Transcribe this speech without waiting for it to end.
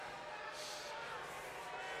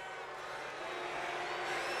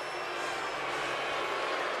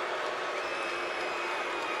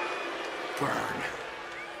burn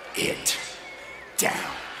it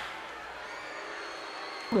down.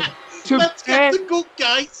 Let's get the good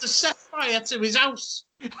guy to set fire to his house.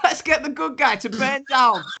 Let's get the good guy to burn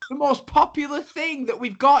down the most popular thing that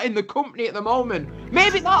we've got in the company at the moment.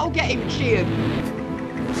 Maybe that'll get him cheered.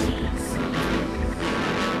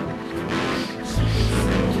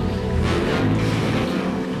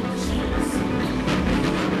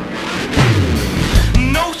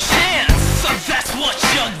 No chance, so that's what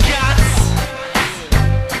you got.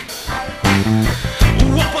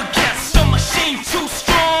 Up against a machine too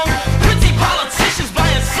strong. Pretty politicians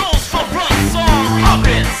buying souls for run song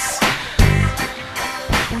puppets.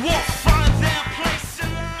 Won't find their place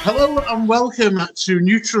in line. Hello and welcome to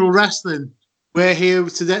Neutral Wrestling. We're here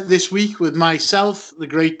today, this week with myself, the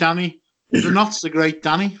great Danny, but not the great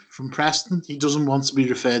Danny from Preston. He doesn't want to be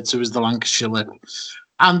referred to as the Lancashire Lip.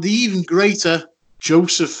 And the even greater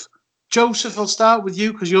Joseph. Joseph, I'll start with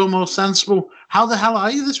you because you're more sensible. How the hell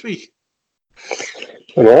are you this week?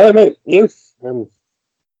 I'm alright, mate. You?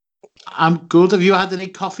 I'm good. Have you had any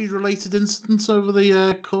coffee-related incidents over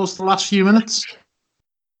the course of the last few minutes?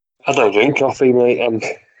 I don't drink coffee, mate.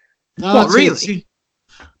 No, What, that's really?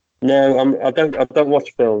 No, I don't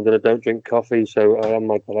watch films and I don't drink coffee, so I am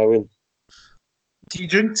Michael Owen. Do you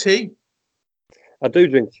drink tea? I do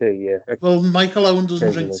drink tea, yeah. Well, Michael Owen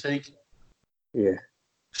doesn't drink tea. Yeah.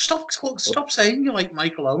 Stop saying you like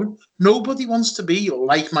Michael Owen. Nobody wants to be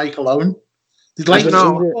like Michael Owen. They'd like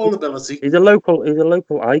No. football ability. He's a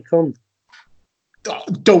local icon. Oh,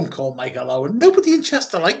 don't call Michael Owen. Nobody in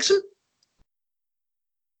Chester likes him.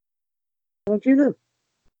 What do you know?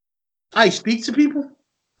 I speak to people.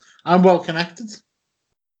 I'm well connected.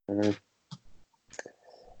 Moving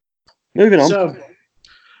on. So,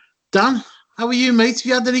 Dan, how are you, mate? Have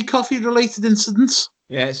you had any coffee-related incidents?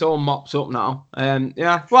 Yeah, it's all mopped up now.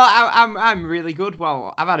 Yeah. Well, I'm really good.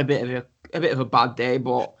 Well, I've had a bit of a bad day,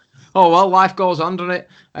 but oh well, life goes on, doesn't it?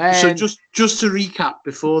 So just to recap,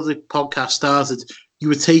 before the podcast started, you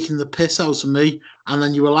were taking the piss out of me, and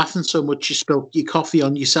then you were laughing so much you spilled your coffee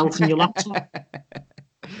on yourself and your laptop.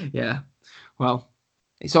 Yeah. Well,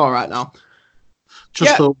 it's all right now.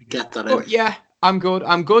 Just Yeah. thought we'd get that But in. yeah, I'm good.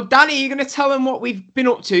 Danny, are you going to tell them what we've been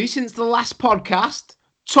up to since the last podcast?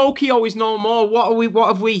 Tokyo is no more. What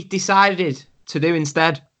have we decided to do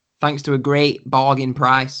instead? Thanks to a great bargain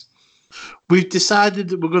price. We've decided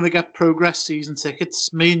that we're going to get Progress season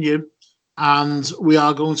tickets, me and you, and we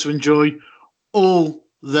are going to enjoy all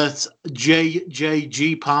that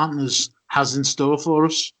JJG Partners has in store for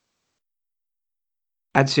us.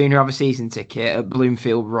 I'd sooner have a season ticket at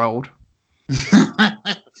Bloomfield Road.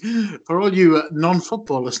 For all you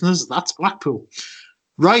non-football listeners, that's Blackpool.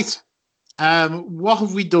 Right. What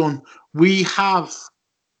have we done? We have,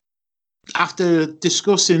 after having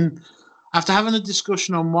a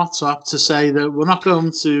discussion on WhatsApp to say that we're not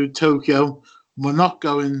going to Tokyo, we're not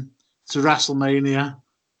going to WrestleMania,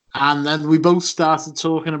 and then we both started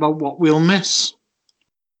talking about what we'll miss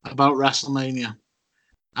about WrestleMania.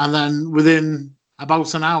 And then within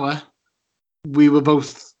about an hour, we were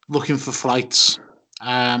both looking for flights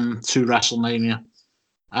to WrestleMania.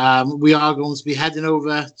 We are going to be heading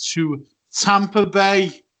over to Tampa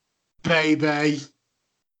Bay, baby.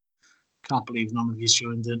 Can't believe none of you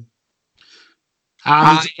joined in.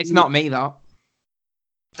 And It's not me, though.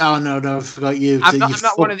 Oh, no, I forgot you. I'm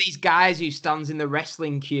not one of these guys who stands in the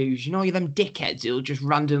wrestling queues. You know, you're them dickheads who'll just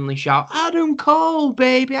randomly shout, Adam Cole,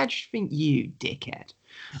 baby. I just think you dickhead.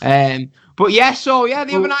 But yeah,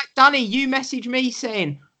 the other night, Danny, you messaged me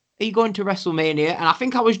saying, are you going to WrestleMania? And I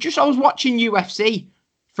think I was watching UFC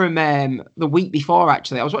from the week before,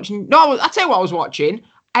 actually. I'll tell you what I was watching.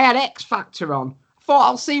 I had X Factor on. I thought,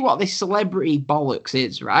 I'll see what this celebrity bollocks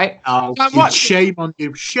is, right? Oh, shame on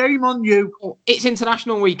you. Shame on you. It's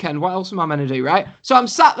international weekend. What else am I going to do, right? So I'm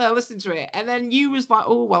sat there listening to it. And then you was like,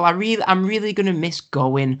 oh, well, I'm really going to miss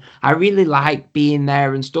going. I really like being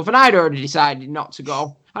there and stuff. And I'd already decided not to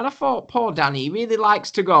go. And I thought, poor Danny, he really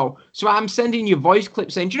likes to go. So I'm sending you voice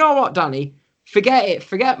clips saying, do you know what, Danny? Forget it.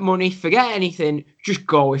 Forget money. Forget anything. Just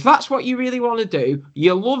go. If that's what you really want to do,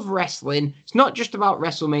 you love wrestling. It's not just about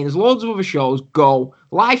WrestleMania. There's loads of other shows. Go.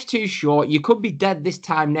 Life's too short. You could be dead this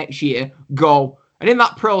time next year. Go. And in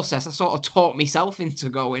that process, I sort of talked myself into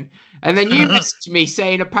going. And then you messaged me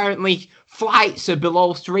saying apparently flights are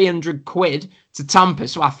below 300 quid to Tampa.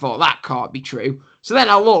 So I thought that can't be true. So then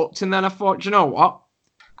I looked and then I thought, do you know what?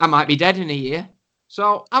 I might be dead in a year.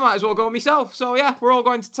 So I might as well go myself. So yeah, we're all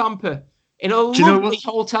going to Tampa in a lovely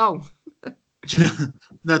hotel.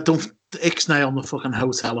 No, don't ixnay on the fucking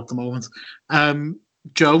hotel at the moment.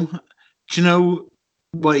 Joe, do you know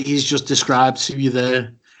what he's just described to you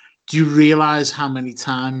there? Do you realise how many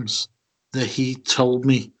times that he told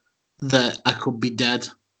me that I could be dead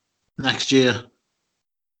next year.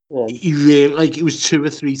 He really, like, it was 2 or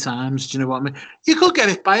 3 times. Do you know what I mean? You could get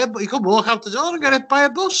hit by you could walk out the door and get hit by a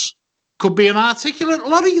bus. Could be an articulate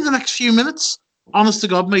lorry in the next few minutes. Honest to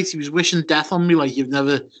God, mate, he was wishing death on me like you've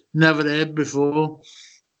never heard before.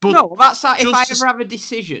 But no, that's like, if I just- ever have a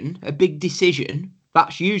decision, a big decision,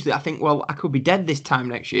 that's usually I think, well, I could be dead this time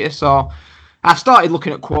next year. So I've started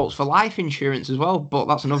looking at quotes for life insurance as well, but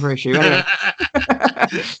that's another issue anyway.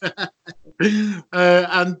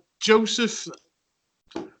 And Joseph,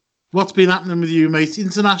 what's been happening with you, mate?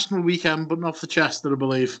 International weekend, but not for Chester, I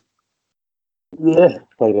believe. Yeah,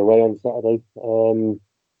 played away on Saturday, and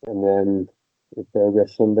then the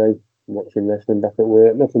progress Sunday. Watching wrestling back at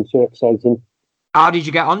work. Nothing too exciting. How did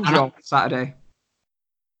you get on, Joe, Saturday?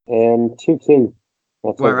 2-2.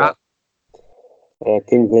 Where at?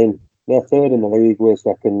 Kings Lynn. They're third in the league. We're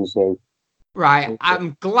second. So Right,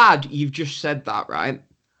 I'm glad you've just said that. Right,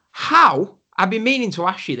 how? I've been meaning to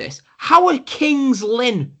ask you this. How are Kings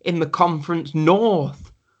Lynn in the Conference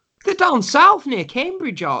North? They're down south near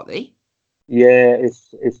Cambridge, aren't they? yeah,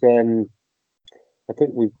 it's I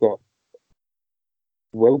think we've got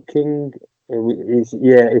Woking. It's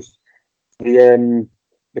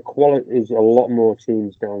the quality is a lot more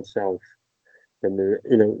teams down south than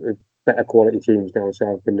the better quality teams down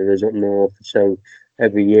south than there is up north. So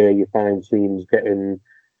every year you find teams getting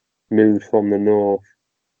moved from the north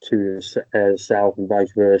to the south and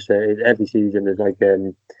vice versa. Every season there's like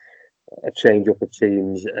a change up of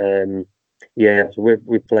teams. So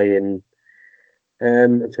we're playing.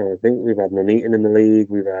 I'm trying to think. We've had Nuneaton in the league.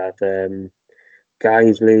 We've had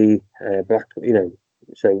Guiseley, Black.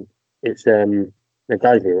 So it's the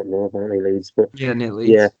Guiseley up north, aren't they, Leeds? But Yeah, near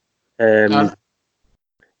Leeds.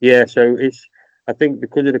 yeah. So it's. I think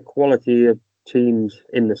because of the quality of teams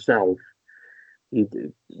in the south, they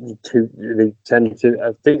tend to.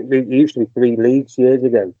 I think there used to be 3 leagues years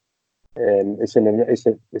ago. It's a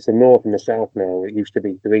north and the south now. It used to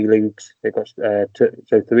be 3 leagues. They got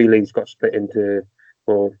so 3 leagues got split into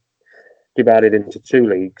or divided into 2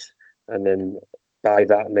 leagues, and then by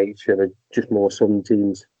that nature, they're just more southern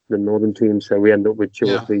teams than northern teams. So we end up with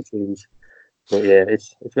 2 or 3 teams. But yeah,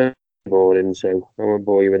 it's very boring. So I won't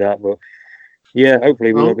bore you with that. But yeah,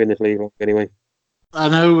 hopefully we won't be in this league long anyway. I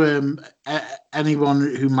know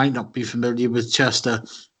anyone who might not be familiar with Chester.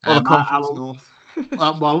 Or the Conference North.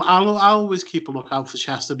 I'll always keep a lookout for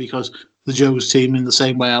Chester because the Joe's team, in the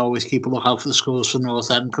same way I always keep a lookout for the scores for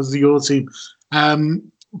North End because of your team.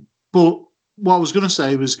 But what I was going to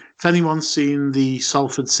say was, if anyone's seen the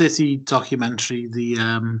Salford City documentary, the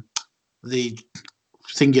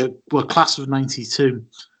class of '92,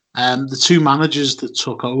 the 2 managers that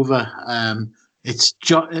took over, it's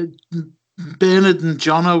Bernard and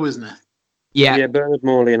Jono, isn't it? Yeah, Bernard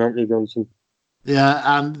Morley and Anthony Johnson. Yeah,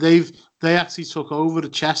 and they actually took over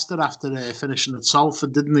at Chester after finishing at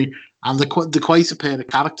Salford, didn't they? And they're quite a pair of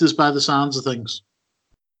characters by the sounds of things.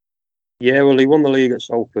 Yeah, well, he won the league at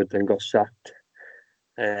Salford and got sacked.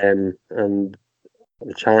 And the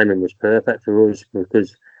timing was perfect for us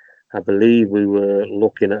because I believe we were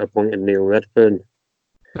looking at appointing Neil Redfern.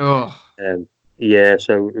 Oh.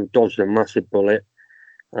 So we dodged a massive bullet.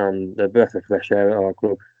 And the breath of fresh air at our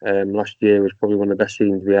club. Last year was probably one of the best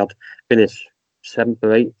seasons we had. Finished 7th or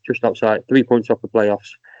 8th, just outside, 3 points off the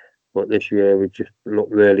playoffs. But this year we just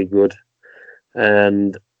looked really good.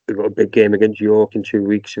 And we've got a big game against York in 2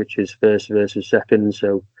 weeks, which is first versus second.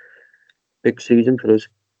 So big season for us.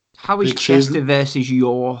 How is Chester versus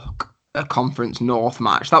York a Conference North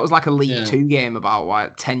match? That was like a League 2 game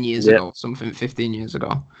about 10 years ago, something 15 years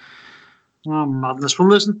ago. Oh, madness. Well,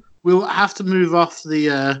 listen, we'll have to move off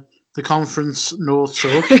the Conference North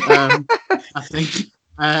talk, I think.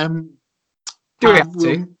 Do we have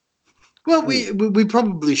to? Well, we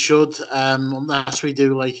probably should, unless we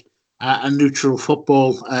do like a neutral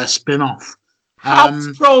football spin-off. How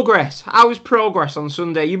was Progress? How was Progress on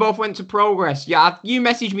Sunday? You both went to Progress. Yeah, you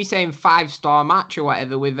messaged me saying 5-star match or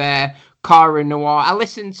whatever with Cara Noir. I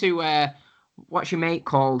listened to what's your mate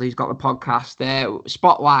called? He's got the podcast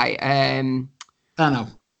Spotlight. I know.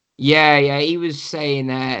 Yeah. He was saying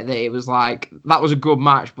that it was like that was a good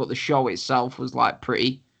match, but the show itself was like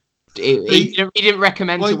pretty. He didn't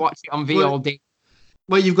recommend to watch it on VOD.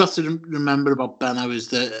 What you've got to remember about Benno is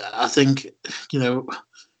that I think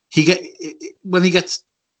when he gets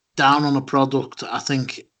down on a product, I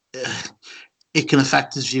think it can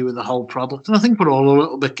affect his view of the whole product, and I think we're all a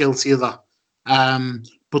little bit guilty of that.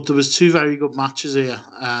 But there was 2 very good matches here,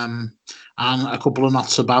 and a couple of not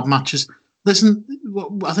so bad matches. Listen,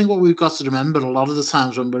 I think what we've got to remember a lot of the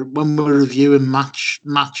times when we're reviewing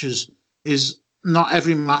matches is not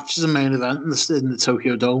every match is a main event in the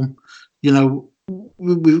Tokyo Dome. You know,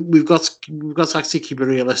 we've got to actually keep a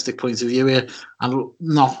realistic point of view here and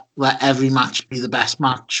not let every match be the best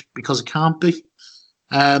match, because it can't be.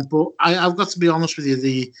 But I've got to be honest with you.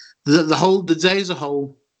 The day as a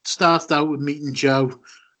whole started out with meeting Joe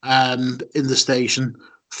in the station.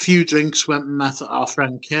 A few drinks, went and met our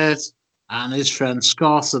friend Kurt and his friend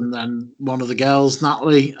Scott, and then one of the girls,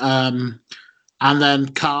 Natalie. And then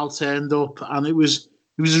Carl turned up, and it was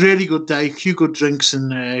a really good day. A few good drinks in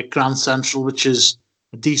Grand Central, which is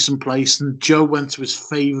a decent place. And Joe went to his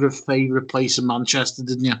favourite place in Manchester,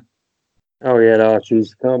 didn't you? Oh yeah,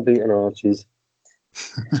 Archie's. Can't beat an Archie's.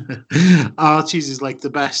 Archie's is like the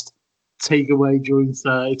best takeaway joint.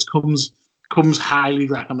 It comes highly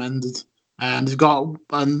recommended. And they've got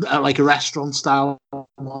like a restaurant style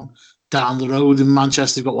one down the road in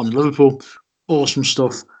Manchester. They've got one in Liverpool. Awesome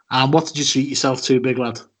stuff. And what did you treat yourself to, big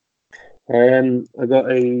lad? I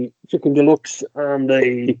got a chicken deluxe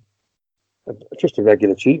and just a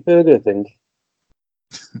regular cheeseburger, I think.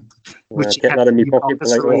 Which kept that in my pocket for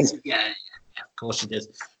later on. Yeah, of course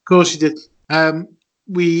you did.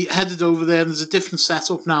 We headed over there, and there's a different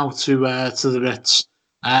setup now to the Ritz.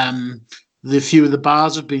 The few of the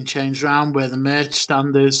bars have been changed around where the merch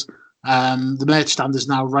stand is. The merch stand is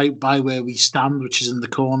now right by where we stand, which is in the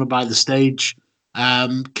corner by the stage.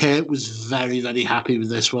 Kurt was very, very happy with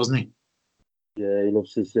this, wasn't he? Yeah, he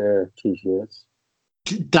loves his t-shirts.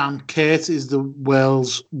 Dan, Kurt is the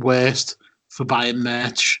world's worst for buying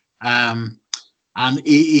merch. And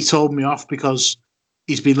he told me off because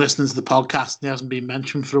he's been listening to the podcast and he hasn't been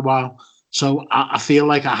mentioned for a while. So I feel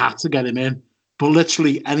like I had to get him in. But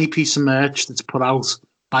literally any piece of merch that's put out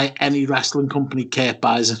by any wrestling company, Kurt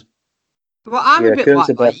buys it. Well, I'm a bit Kurt's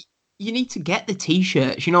like you need to get the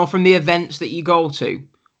t-shirts, from the events that you go to.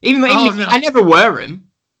 Even though I never wear them.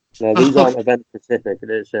 No, these aren't event specific.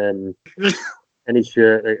 It's any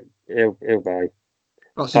shirt he'll buy.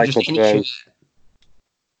 Oh, so just any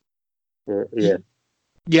shirt. Yeah.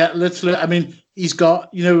 Yeah, literally. I mean, he's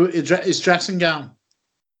got, his dressing gown.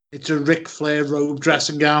 It's a Ric Flair robe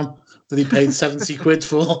dressing gown that he paid 70 quid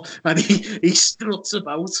for. And he struts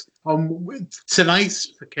about. Tonight,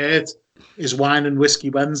 for Kurt, is Wine and Whiskey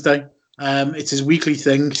Wednesday. It's his weekly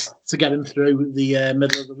thing to get him through the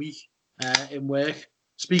middle of the week in work.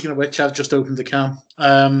 Speaking of which, I've just opened the cam.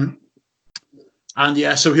 And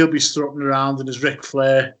yeah, so he'll be strutting around in his Ric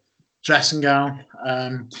Flair dressing gown.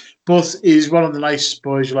 But he's one of the nicest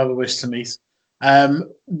boys you'll ever wish to meet.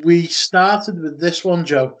 We started with this one,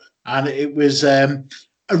 Joe, and it was a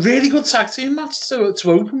really good tag team match to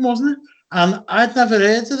open, wasn't it? And I'd never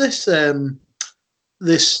heard of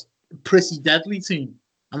this Pretty Deadly team,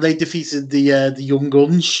 and they defeated the Young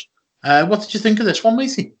Guns. What did you think of this one,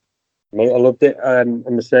 matey? Mate, I loved it. I'm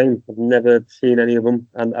the same. I've never seen any of them,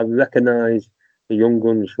 and I recognise the Young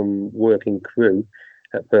Guns from working crew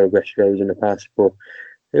at Progress shows in the past, but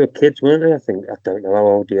they were kids, weren't they? I don't know how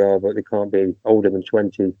old they are, but they can't be older than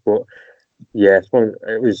 20. But yeah,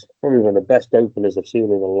 it was probably one of the best openers I've seen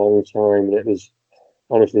in a long time. And it was,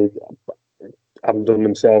 honestly, haven't done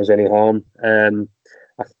themselves any harm.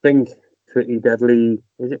 I think Pretty Deadly,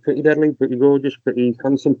 is it Pretty Deadly? Pretty Gorgeous, Pretty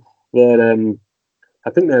Handsome. They're, I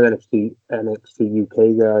think they're NXT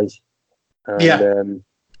UK guys. And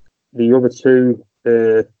the other two,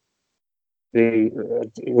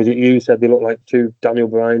 was it you said they looked like two Daniel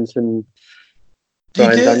Bryan's and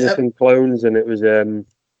Bryan Danielson clones, and it was I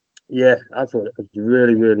thought it was a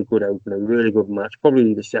really, really good opener, really good match,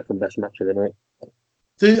 probably the second best match of the night.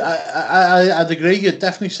 Dude, I'd agree. You're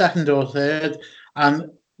definitely second or third.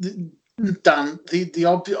 And Dan,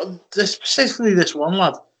 specifically this one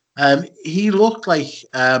lad, he looked like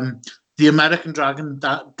the American Dragon,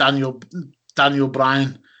 Daniel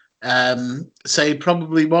Bryan. Say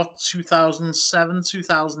probably 2007,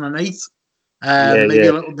 2008, maybe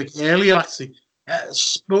a little bit earlier actually.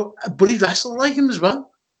 But he wrestled like him as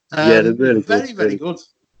well. They're really very, good. very good.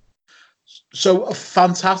 So a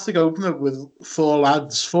fantastic opener with four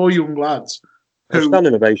young lads. A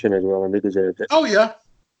standing ovation as well, and they deserved it. Oh yeah,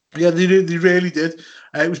 they really did.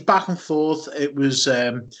 It was back and forth. It was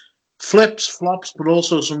flips, flops, but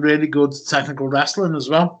also some really good technical wrestling as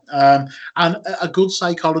well. And a good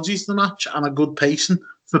psychology to the match and a good pacing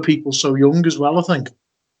for people so young as well, I think.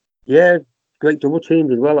 Yeah, great double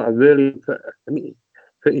teams as well. I'm really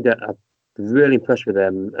impressed with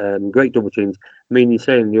them. Great double teams. I mean, you're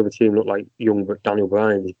saying the other team looked like young Daniel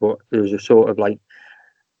Bryan's, but there was a sort of like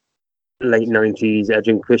late 90s Edge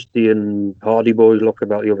and Christie and Hardy Boys look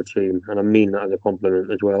about the other team. And I mean that as a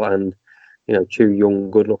compliment as well. And two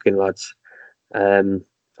young, good-looking lads.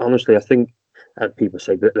 Honestly, I think people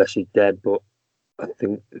say Britt Leslie's dead, but I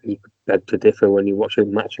think you could beg to differ when you watch a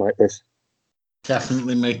match like this.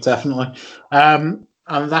 Definitely, mate, definitely. And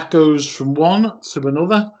that goes from one to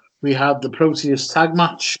another. We had the Proteus tag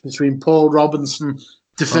match between Paul Robinson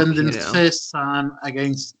defending Fucking hell. first time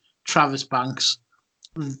against Travis Banks.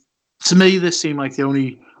 To me, this seemed like the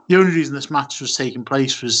only reason this match was taking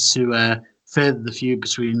place was to further the feud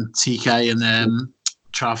between TK and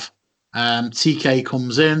Trav. TK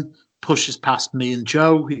comes in, pushes past me and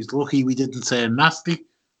Joe. He's lucky we didn't turn nasty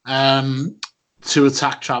to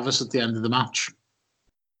attack Travis at the end of the match.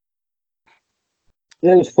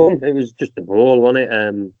 Yeah, it was fun. It was just a brawl, wasn't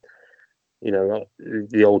it? You know,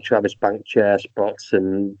 the old Travis Bank chair spots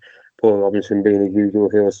and Paul Robinson being his usual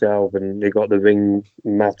heel self, and they got the ring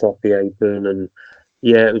mat off the apron, and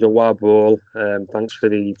yeah, it was a wild brawl. Thanks for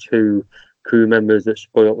the 2 crew members that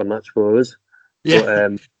spoiled the match for us. Yeah.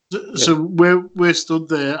 But, so we're stood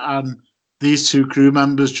there, and these 2 crew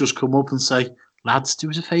members just come up and say, "Lads, do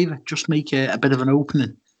us a favour, just make a bit of an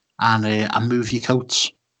opening and move your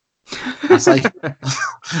coats." I was like,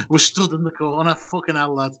 we're stood in the corner. Fucking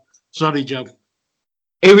hell, lad. Sorry, Joe.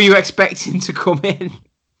 Who were you expecting to come in?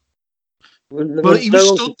 Well, he was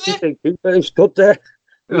stood there. He was stood there.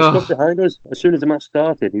 He was Oh. stood behind us. As soon as the match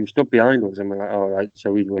started, he was stood behind us, and we're like, all right,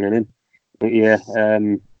 so he's winning in. But yeah,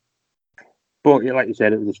 but yeah, like you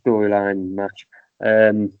said, it was a storyline match.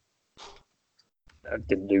 I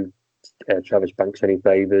didn't do Travis Banks any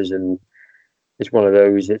favours, and it's one of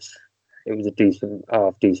those. It was a decent,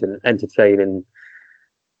 entertaining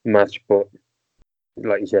match, but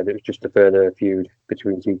like you said, it was just a further feud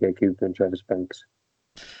between TK Cooper and Travis Banks.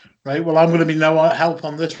 Right. Well, I'm going to be no help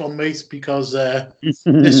on this one, mate, because this It's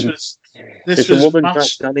was a woman's match.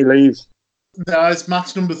 match. Danny leaves. No, it's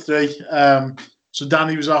match number 3. So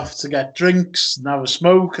Danny was off to get drinks and have a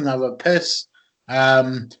smoke and have a piss.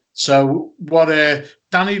 So what?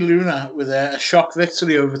 Danny Luna with a shock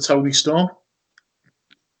victory over Tony Storm.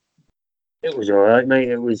 It was all right, mate.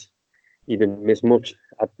 You didn't miss much.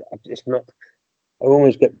 It's not. I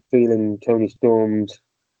always get the feeling Tony Storm's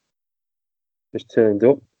just turned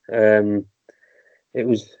up. It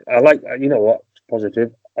was. I like. You know what? It's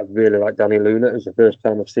positive. I really like Danny Luna. It was the first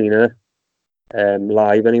time I've seen her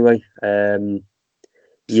live. Anyway.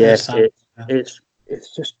 Yes, it's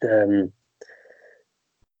just.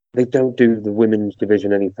 They don't do the women's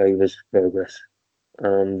division any favours, Progress,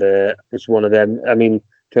 and it's one of them. I mean,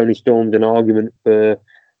 Tony Storm's an argument for.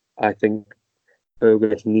 I think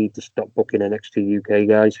Progress need to stop booking NXT UK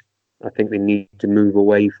guys. I think they need to move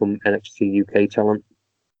away from NXT UK talent.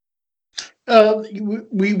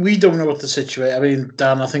 We don't know what the situation. I mean,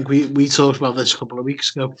 Dan, I think we talked about this a couple of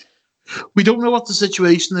weeks ago. We don't know what the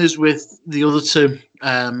situation is with the other 2,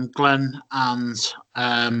 Glenn and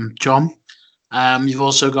John. You've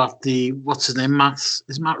also got what's his name, Matt?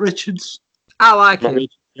 Is Matt Richards? I like him.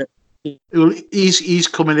 He's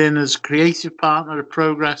coming in as creative partner of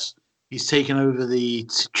Progress. He's taken over the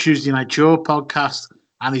Tuesday Night Jaw podcast,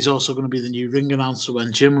 and he's also going to be the new ring announcer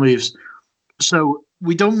when Jim leaves. So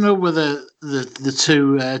we don't know whether the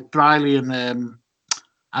 2, Briley and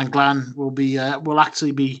Glenn, will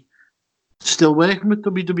actually be still working with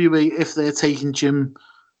WWE if they're taking Jim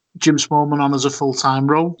Smallman on as a full-time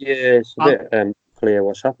role. Yeah, it's a bit clear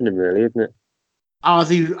what's happening, really, isn't it? Are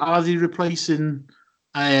they replacing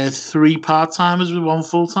 3 part-timers with 1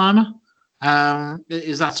 full-timer?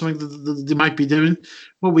 Is that something that they might be doing?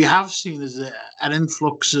 What we have seen is an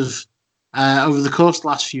influx of over the course of the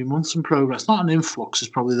last few months in Progress. Not an influx is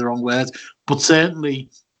probably the wrong word, but certainly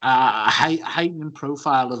a heightening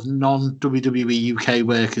profile of non-WWE UK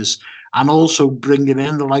workers, and also bringing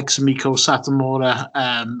in the likes of Miko Satomura,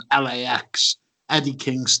 LAX, Eddie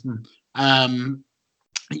Kingston, and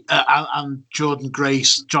Jordan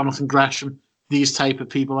Grace, Jonathan Gresham, these type of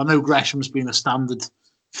people. I know Gresham's been a standard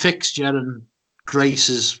fixture, and Grace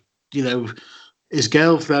is, his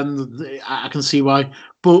girlfriend. I can see why,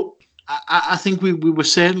 but I think we were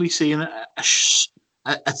certainly seeing a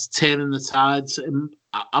turn in the tides.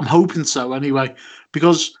 I'm hoping so anyway,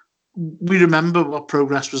 because we remember what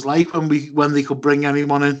Progress was like when they could bring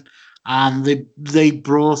anyone in, and they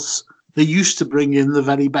used to bring in the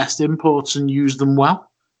very best imports and use them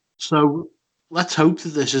well. So let's hope that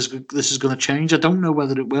this is going to change. I don't know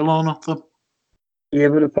whether it will or not, though. Yeah,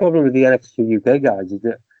 but the problem with the NXT UK guys is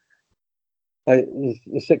that, like,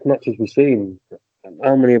 the 6 matches we've seen,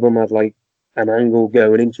 how many of them had like an angle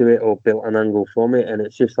going into it or built an angle from it? And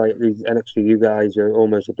it's just like these NXT UK guys are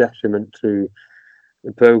almost a detriment to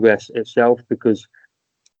the Progress itself, because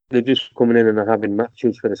they're just coming in and they're having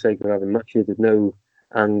matches for the sake of having matches. There's no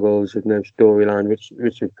angles, there's no storyline, which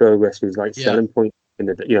is Progress is like selling point. In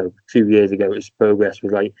the, a few years ago, Progress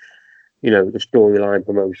was like the storyline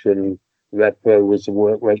promotion. Red Pro was the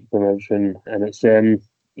work rate promotion, and it's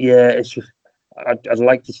it's just I'd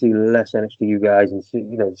like to see less NXT guys and see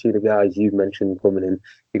the guys you've mentioned coming in.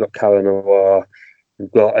 You've got Cara Noir,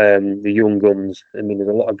 you've got the Young Guns. I mean, there's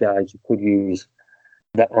a lot of guys you could use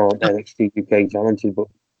that aren't NXT UK talented, but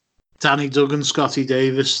Danny Duggan, Scotty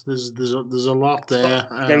Davis. There's a lot there.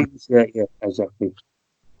 Yeah, exactly.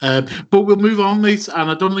 But we'll move on, mate. And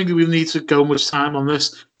I don't think we need to go much time on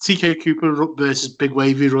this. TK Cooper versus Big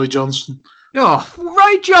Wavy Roy Johnson. Oh,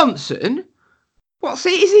 Roy Johnson? What's he?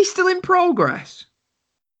 Is he still in progress?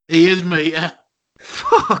 He is, mate. Yeah.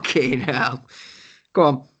 Fucking hell! Go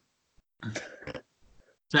on.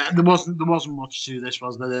 There wasn't much to this,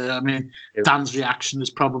 was there? I mean, Dan's reaction is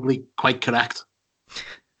probably quite correct.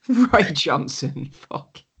 Roy Johnson,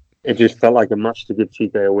 fuck. It just felt like a match to give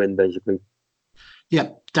TK a win, basically. Yeah,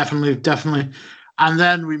 definitely. And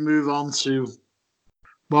then we move on to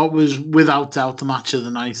what was without doubt the match of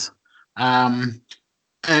the night.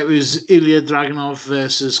 It was Ilya Dragunov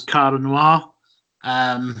versus Cara Noir.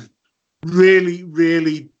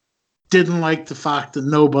 Really didn't like the fact that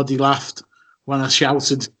nobody laughed when I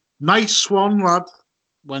shouted, "Nice swan, lad,"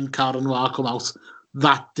 when Cara Noir come out.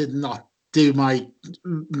 That did not do my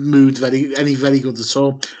mood very good at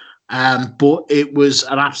all. But it was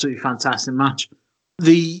an absolutely fantastic match.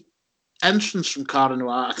 The entrance from Cara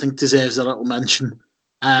Noir, I think, deserves a little mention.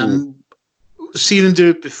 Seen him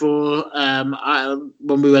do it before when I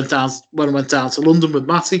went down to London with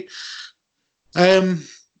Matty. I'm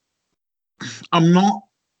not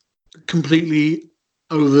completely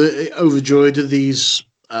overjoyed of these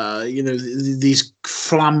these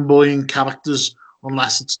flamboyant characters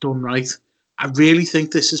unless it's done right. I really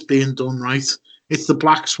think this is being done right. It's the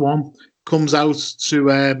Black Swan comes out to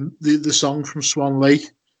the song from Swan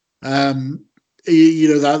Lake.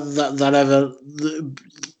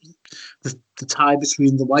 The tie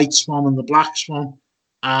between the White Swan and the Black Swan,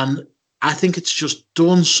 and I think it's just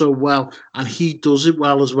done so well, and he does it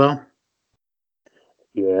well as well.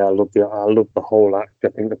 Yeah, I love the whole act. I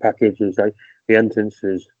think the package is like the entrance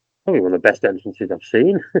is probably one of the best entrances I've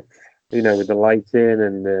seen. With the lighting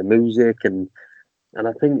and the music, and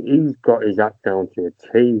I think he's got his act down to a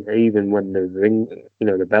T. Even when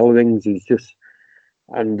the bell rings, he's just.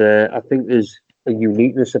 And I think there's a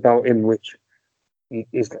uniqueness about him which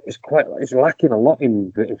is lacking a lot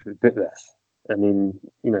in Britless. I mean,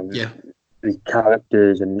 these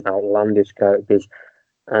characters and outlandish characters,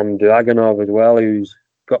 and Dragunov as well, who's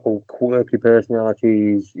got all quirky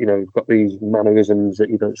personalities. Got these mannerisms that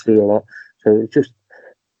you don't see a lot. So it's just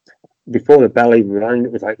before the bell even rang,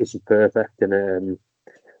 it was like, this is perfect. And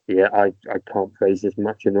I can't praise this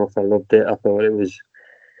match enough. I loved it. I thought it was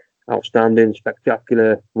outstanding,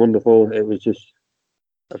 spectacular, wonderful. It was just.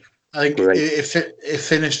 I think it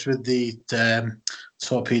finished with the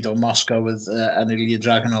Torpedo Moscow with an Ilya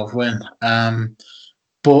Dragunov win.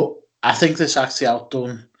 But I think this actually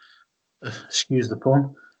outdone, excuse the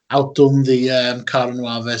pun, outdone the Cara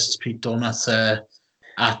Noir versus Pete Dunne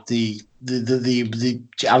at the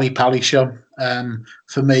Ali Pali show.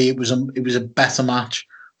 For me, it was a better match.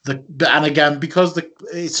 And again, because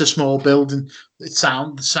it's a small building, it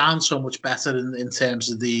sounds so much better in terms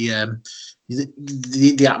of the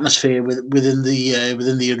atmosphere within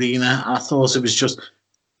the arena. I thought it was just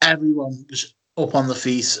everyone was up on the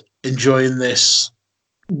feet enjoying this,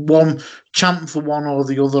 one chanting for one or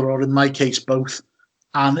the other, or in my case both.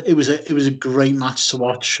 And it was a great match to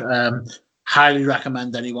watch. Highly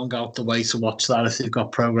recommend anyone go out the way to watch that if they've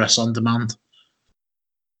got Progress on demand.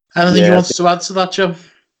 Anything you wanted to add to that, Joe?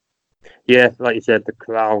 Yeah, like you said, the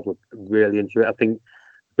crowd were really into it. I think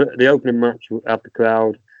the opening match had the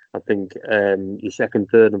crowd. I think your second,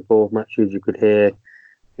 third, and fourth matches, you could hear,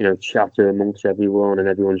 chatter amongst everyone, and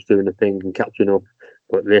everyone's doing the thing and catching up.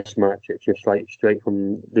 But this match, it's just like straight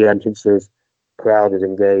from the entrances, crowd was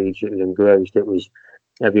engaged, it was engrossed,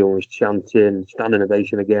 everyone was chanting, standing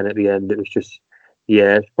ovation again at the end. It was just,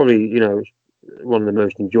 it's probably, one of the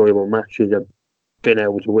most enjoyable matches I've been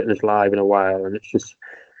able to witness live in a while, and it was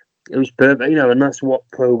perfect, and that's what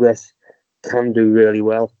Progress can do really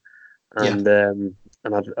well. And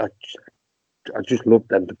I just love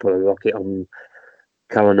them to put a rocket on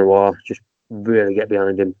Cara Noir, just really get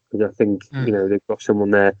behind him, because I think they've got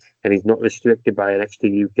someone there, and he's not restricted by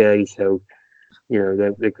NXT UK, so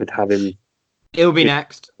they could have him. He'll be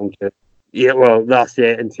next. Yeah, well, that's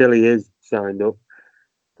it, until he is signed up.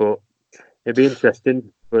 But it'd be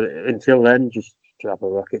interesting. But until then, just drop a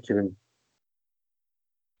rocket to him.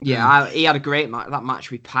 Yeah, he had a great match. That match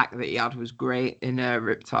with Pac that he had was great in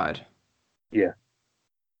Riptide. Yeah.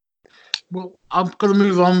 Well, I'm going to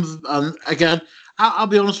move on. And again, I'll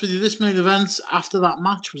be honest with you. This main event after that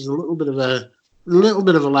match was a little bit of a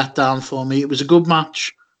letdown for me. It was a good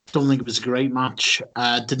match. Don't think it was a great match.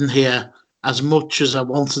 Didn't hear as much as I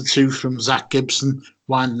wanted to from Zach Gibson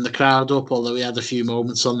winding the crowd up, although he had a few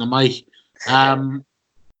moments on the mic.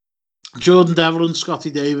 Jordan Devlin, Scotty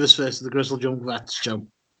Davis versus the Grizzled Young Vets, Joe.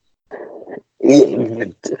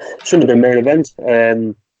 Should have been main event.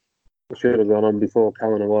 I should have gone on before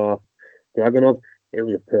Kalanoir Dragunov. It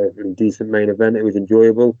was a perfectly decent main event. It was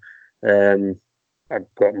enjoyable. I've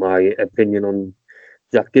got my opinion on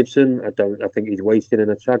Zach Gibson. I think he's wasted in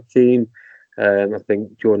a tag team. I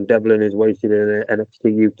think Jordan Devlin is wasted in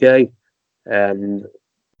NXT UK.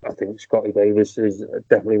 I think Scotty Davis is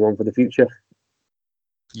definitely one for the future.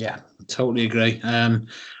 Yeah, totally agree.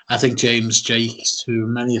 I think James Jake, to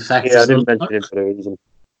many effects. Yeah, I didn't mention him for a reason.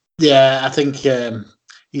 Yeah, I think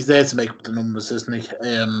he's there to make up the numbers, isn't he?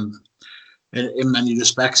 In many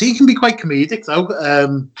respects, he can be quite comedic, though.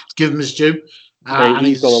 Give him his due. And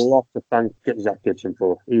he's got a lot to thank Zach Gibson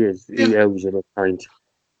for. He owes him a pint.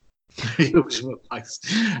 He owes him a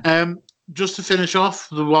pint. Just to finish off,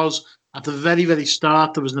 there was at the very, very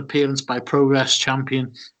start, there was an appearance by Progress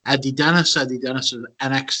champion Eddie Dennis. Eddie Dennis of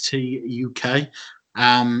NXT UK,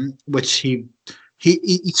 which he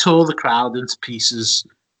tore the crowd into pieces.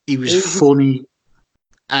 He was funny.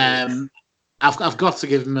 I've got to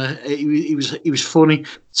give him he was funny.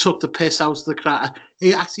 Took the piss out of the crowd.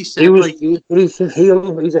 He actually said he's a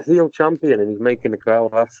heel champion and he's making the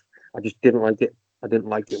crowd laugh. I just didn't like it. I didn't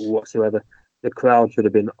like it whatsoever. The crowd should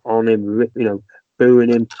have been on him, booing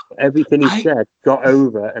him. Everything he said got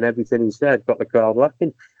over, and everything he said got the crowd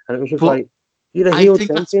laughing. And it was just like, you're a heel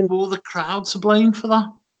champion. I think that's more the crowd to blame for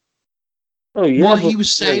that. Oh yeah. What he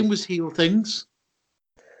was saying was heel things.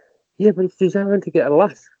 Yeah, but it's designed to get a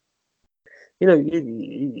laugh.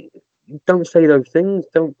 You don't say those things.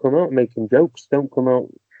 Don't come out making jokes. Don't come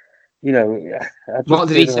out. What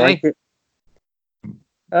did he say?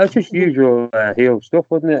 Just usual heel stuff,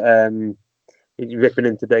 wasn't it? He's ripping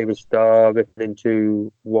into David Starr, ripping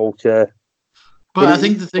into Walter. But I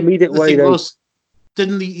think the thing was,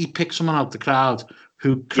 didn't he pick someone out the crowd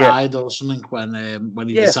who cried or something when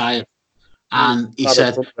he retired? And he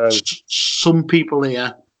said, some people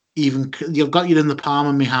here, even you've got you in the palm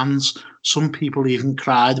of my hands. Some people even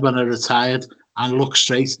cried when I retired and looked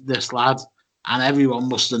straight at this lad, and everyone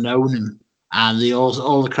must have known him. And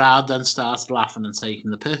all the crowd then started laughing and taking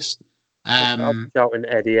the piss. Shouting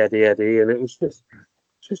Eddie, Eddie, Eddie, and it was just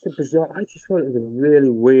a bizarre. I just thought it was a really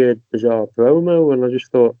weird, bizarre promo, and I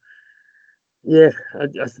just thought, they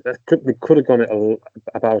could have gone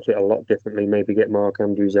about it a lot differently. Maybe get Mark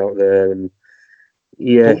Andrews out there, and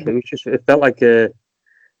it felt like a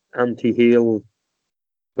anti-heel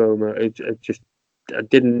promo. It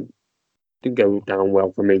didn't go down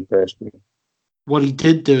well for me personally. What he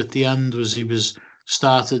did do at the end was he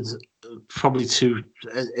started probably too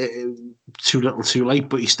little too late,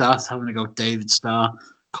 but he started having to go David Starr,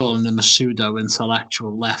 calling him a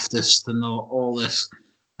pseudo-intellectual leftist and all this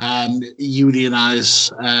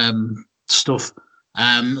unionized stuff.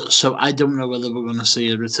 So I don't know whether we're going to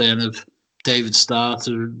see a return of David Starr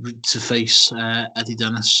to face Eddie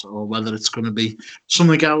Dennis, or whether it's going to be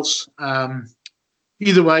something else.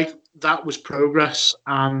 Either way, that was Progress,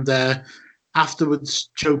 and afterwards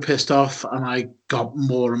Joe pissed off and I got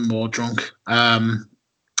more and more drunk. I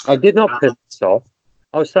did not piss off.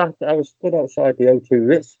 I was stood outside the O2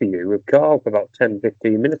 Ritz for you with Carl for about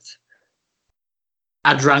 10-15 minutes.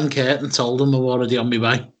 I rang Kurt and told him I'm already on my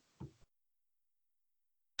way.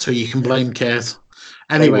 So you can blame Kurt.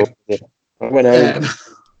 Anyway. I went home.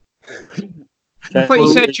 I thought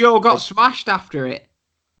you said Joe got smashed after it.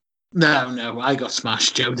 No, I got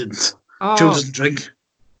smashed. Joe didn't. Oh. Joe doesn't drink.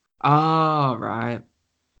 Oh, right.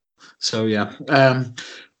 So, yeah.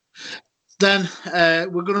 Then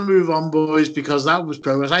we're going to move on, boys, because that was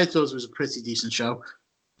Progress. I thought it was a pretty decent show.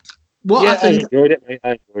 I enjoyed it, mate.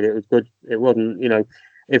 I enjoyed it. It was good. It wasn't,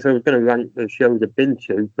 if I was going to rank the shows I've been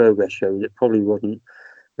to, Progress shows, it probably wasn't.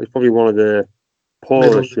 It was probably one of the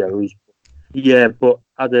poorer shows. Yeah, but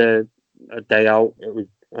had a day out.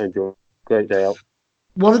 I enjoyed it. Great day out.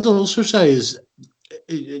 What I'd also say is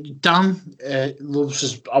Dan loves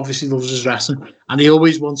his wrestling, and he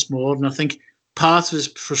always wants more. And I think part of his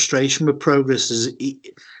frustration with Progress is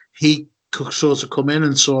he could sort of come in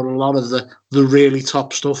and saw a lot of the really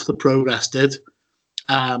top stuff that Progress did,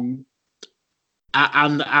 and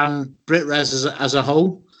Brit Res as a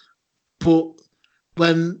whole. But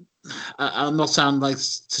when I'm not sound like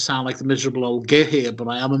the miserable old git here, but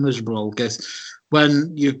I am a miserable old git.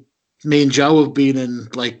 When me and Joe have been in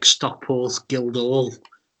like Stockport, Guildhall,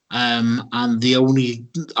 and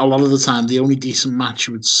a lot of the time, the only decent match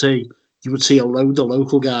you would see a load of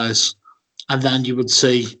local guys, and then you would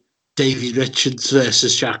see Davey Richards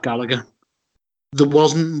versus Jack Gallagher. There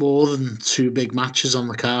wasn't more than 2 big matches on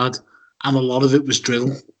the card, and a lot of it was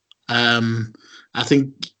drill. I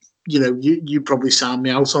think, you probably sound me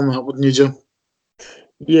out on that, wouldn't you, Joe?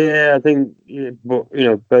 Yeah, I think, but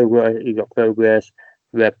Progress, you got Progress,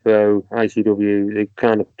 Repro, ICW. They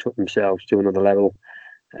kind of took themselves to another level,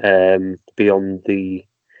 beyond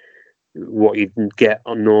what you can get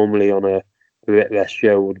normally on a rest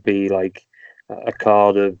show would be like a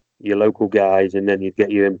card of your local guys, and then you'd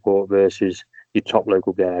get your import versus your top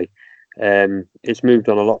local guy. It's moved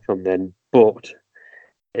on a lot from then, but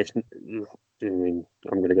it's. I mean,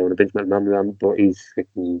 I'm going to go on a Vince McMahon rant, but he's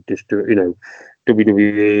just,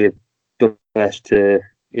 WWE have done best to,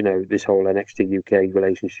 this whole NXT UK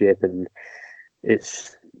relationship, and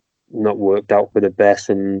it's not worked out for the best.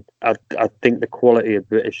 And I think the quality of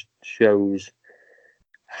British shows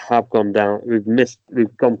have gone down. We've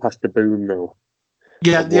gone past the boom now.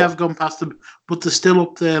 Yeah, they have gone past them, but they're still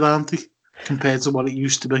up there, aren't they, compared to what it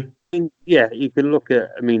used to be? Yeah, you can look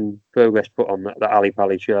at. I mean, Progress put on that Ali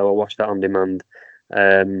Pally show. I watched that on demand,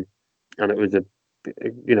 and it was a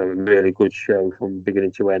really good show from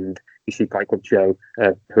beginning to end. You see quite good show.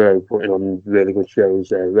 Pro putting on really good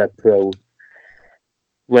shows. Red Pro,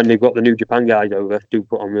 when they've got the New Japan guys over, do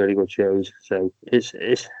put on really good shows. So it's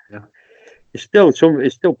still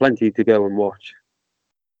plenty to go and watch.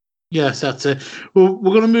 Yes, that's it. Well,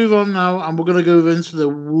 we're going to move on now, and we're going to go into the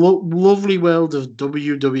lovely world of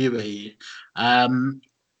WWE.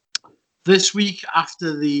 This week,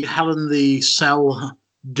 after the Hell in the Cell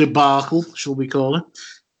debacle, shall we call it,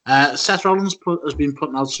 Seth Rollins has been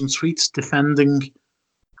putting out some tweets defending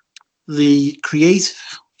the creative,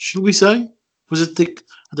 shall we say? I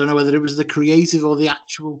don't know whether it was the creative or the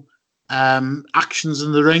actual actions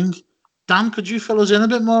in the ring. Dan, could you fill us in a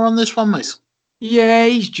bit more on this one, mate? Yeah,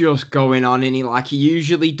 he's just going on, and like he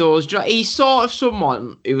usually does. He's sort of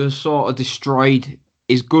someone who has sort of destroyed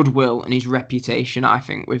his goodwill and his reputation, I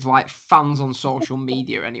think, with like fans on social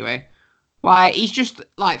media anyway. Like, he's just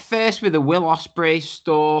like first with the Will Ospreay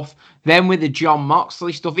stuff, then with the Jon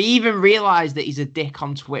Moxley stuff. He even realised that he's a dick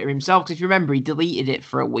on Twitter himself, because if you remember, he deleted it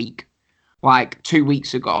for a week, like 2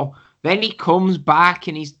 weeks ago. Then he comes back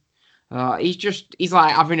and he's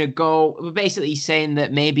like having a go. Basically, he's saying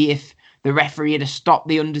that maybe if the referee had stopped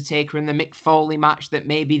the Undertaker in the Mick Foley match, that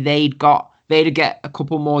maybe they'd get a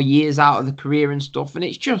couple more years out of the career and stuff. And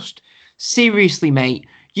it's just, seriously, mate,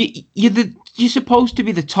 you're supposed to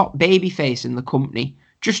be the top babyface in the company.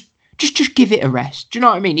 Just give it a rest. Do you know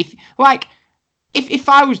what I mean? If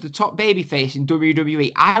I was the top babyface in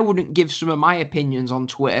WWE, I wouldn't give some of my opinions on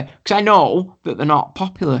Twitter because I know that they're not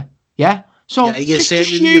popular. Yeah. So you're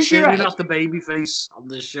certainly not the babyface on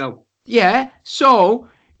this show. Yeah. So,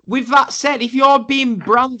 with that said, if you're being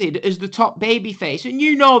branded as the top babyface and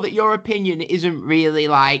you know that your opinion isn't really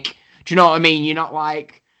like, do you know what I mean? You're not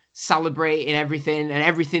like celebrating everything and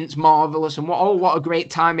everything's marvelous and what a great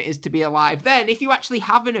time it is to be alive. Then, if you actually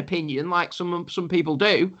have an opinion, like some people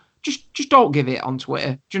do, just don't give it on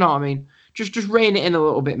Twitter. Do you know what I mean? Just rein it in a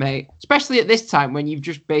little bit, mate. Especially at this time when you've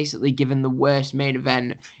just basically given the worst main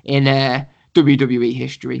event in WWE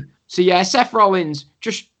history. So yeah, Seth Rollins,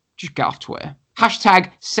 just get off Twitter.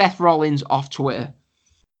 Hashtag Seth Rollins off Twitter.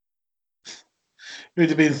 We'd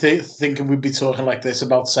have been thinking we'd be talking like this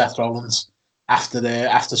about Seth Rollins after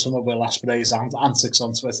some of Will Ospreay's antics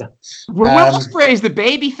on Twitter. Will Ospreay is the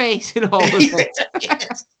babyface in all of this.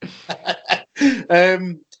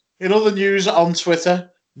 In other news on Twitter,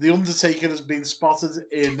 The Undertaker has been spotted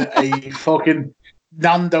in a fucking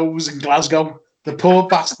Nando's in Glasgow. The poor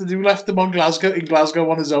bastard who left him in Glasgow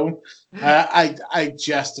on his own. I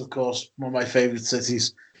jest, of course, one of my favourite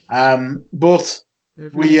cities. But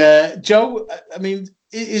Joe, I mean,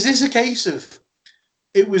 is this a case of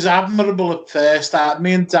it was admirable at first?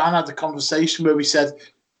 Me and Dan had a conversation where we said,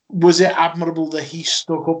 was it admirable that he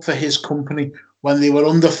stuck up for his company when they were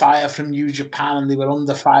under fire from New Japan and they were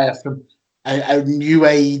under fire from a new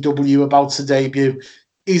AEW about to debut?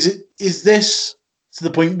 Is this to the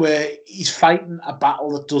point where he's fighting a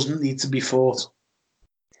battle that doesn't need to be fought?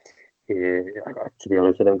 Yeah, to be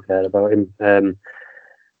honest, I don't care about him.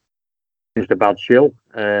 Just a bad shill,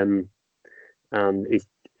 and he's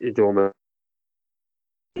almost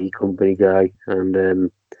a company guy. And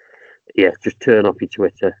just turn off your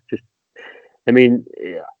Twitter.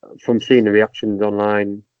 From seeing the reactions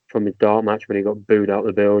online from his dark match when he got booed out of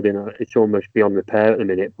the building, it's almost beyond repair at the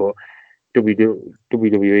minute. But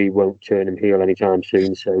WWE won't turn him heel anytime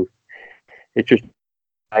soon, so it's just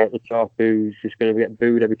at the top who's just going to get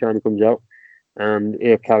booed every time he comes out, and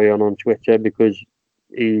he'll carry on Twitter because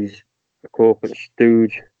he's a corporate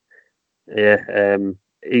stooge. Yeah,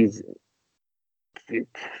 he's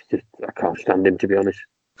just, I can't stand him, to be honest.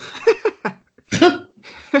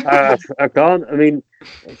 I can't. I mean,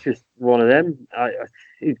 it's just one of them.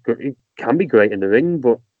 He can be great in the ring,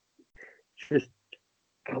 but it's just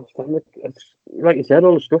can't stand it. It's, like you said,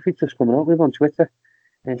 all the stuff he's just coming out with on Twitter.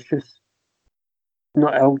 It's just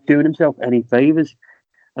not doing himself any favours.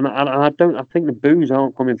 And I think the boos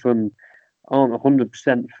aren't 100%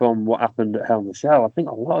 from what happened at Hell in a Cell. I think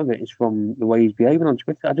a lot of it is from the way he's behaving on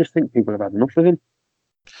Twitter. I just think people have had enough of him.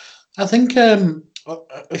 I think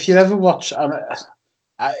if you ever watch,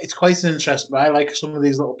 it's quite an interesting. I like some of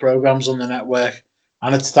these little programs on the network,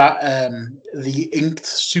 and it's that the Inked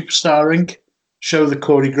Superstar Inc. show that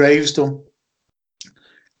Corey Graves done,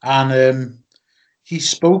 and he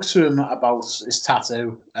spoke to him about his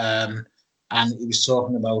tattoo, and he was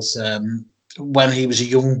talking about when he was a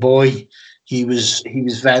young boy. He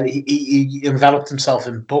enveloped himself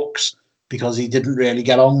in books because he didn't really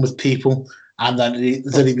get on with people, and then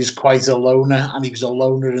that he was quite a loner, and he was a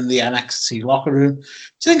loner in the NXT locker room. Do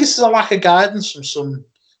you think this is a lack of guidance from some?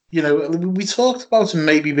 We talked about him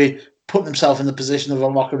maybe putting himself in the position of a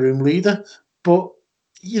locker room leader, but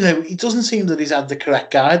it doesn't seem that he's had the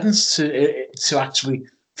correct guidance to actually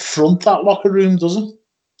front that locker room, does it?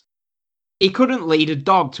 He couldn't lead a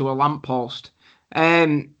dog to a lamppost.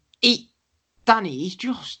 Danny, he's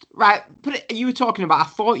just right. But you were talking about. I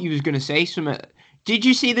thought you was going to say something. Did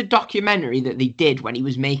you see the documentary that they did when he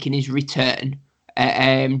was making his return?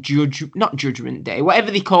 Not Judgment Day,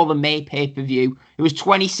 whatever they call the May pay-per-view. It was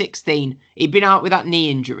 2016. He'd been out with that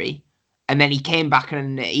knee injury, and then he came back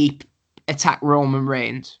and he attacked Roman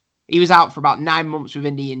Reigns. He was out for about 9 months with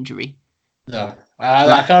a knee injury. No,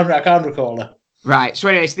 I can't recall it. Right. So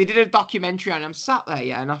anyways, they did a documentary, and I'm sat there,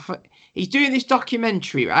 yeah, and I thought he's doing this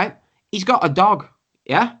documentary, right? He's got a dog,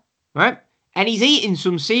 yeah, right, and he's eating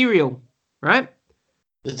some cereal, right?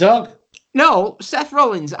 The dog. No, Seth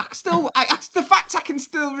Rollins. The fact I can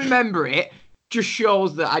still remember it just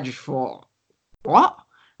shows that I just thought, what?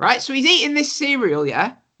 Right? So he's eating this cereal,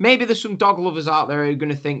 yeah? Maybe there's some dog lovers out there who are going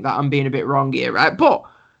to think that I'm being a bit wrong here, right? But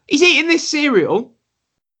he's eating this cereal,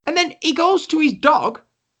 and then he goes to his dog,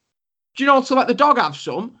 to let the dog have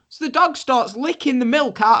some. So the dog starts licking the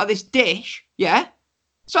milk out of this dish, yeah?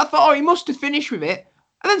 So I thought, he must have finished with it.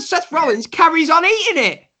 And then Seth Rollins carries on eating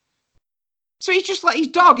it. So he's just let his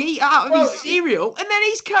dog eat out of his cereal, and then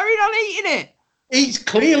he's carrying on eating it. He's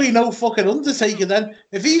clearly no fucking Undertaker then.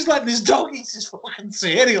 If he's letting his dog eat his fucking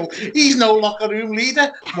cereal, he's no locker room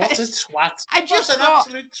leader. What a twat. What an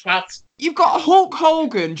absolute twat. You've got Hulk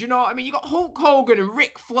Hogan, do you know what I mean? You've got Hulk Hogan and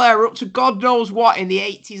Ric Flair up to God knows what in the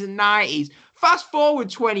 80s and 90s. Fast forward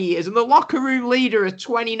 20 years, and the locker room leader of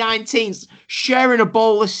 2019's sharing a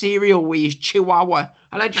bowl of cereal with his chihuahua.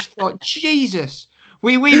 And I just thought, Jesus,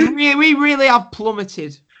 we really have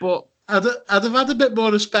plummeted. But I'd have had a bit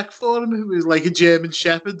more respect for him if he was like a German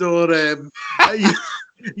Shepherd or, I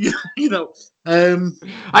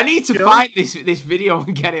need to find this video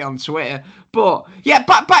and get it on Twitter. But yeah,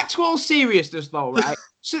 back to all seriousness though, right?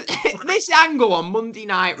 So this angle on Monday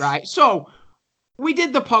night, right? So we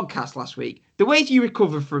did the podcast last week. The way you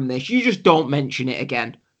recover from this, you just don't mention it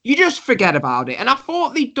again. You just forget about it. And I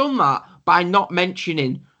thought they'd done that by not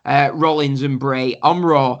mentioning Rollins and Bray on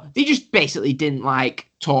Raw. They just basically didn't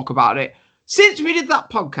talk about it. Since we did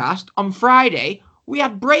that podcast on Friday, we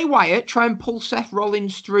had Bray Wyatt try and pull Seth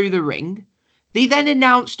Rollins through the ring. They then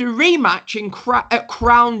announced a rematch at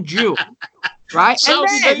Crown Jewel, right? And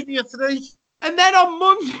then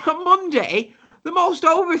on Monday, the most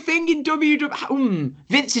over thing in WWE.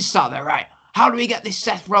 Vince is sat there, right? How do we get this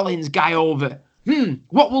Seth Rollins guy over?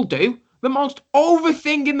 What we'll do? The most over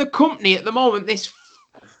thing in the company at the moment. What's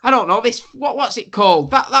it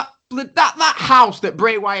called? That house that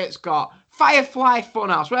Bray Wyatt's got. Firefly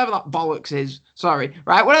Funhouse, whatever that bollocks is. Sorry,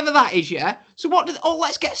 right? Whatever that is, yeah? So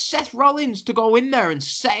let's get Seth Rollins to go in there and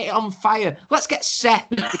set it on fire. Let's get Seth,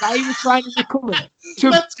 the guy who was trying to recover.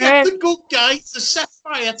 Let's get the good guy to set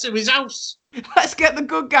fire to his house. Let's get the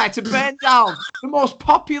good guy to burn down the most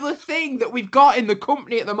popular thing that we've got in the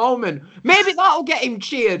company at the moment. Maybe that'll get him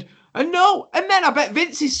cheered. And then I bet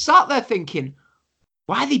Vince is sat there thinking,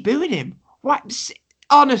 why are they booing him? Why?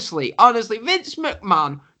 Honestly, Vince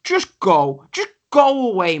McMahon, just go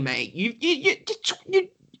away, mate.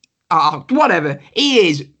 Whatever. He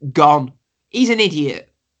is gone. He's an idiot.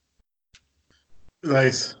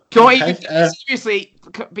 Right. Seriously,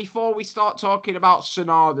 before we start talking about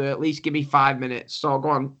Sonada, at least give me 5 minutes. So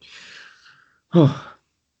go on.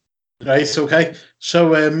 Right. Okay. So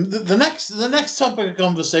the next topic of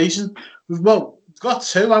conversation, we've got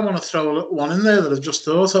two. I want to throw a little one in there that I've just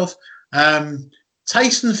thought of.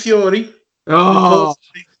 Tyson Fury Oh,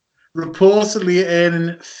 reportedly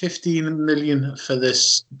earning 15 million for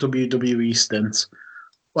this WWE stint.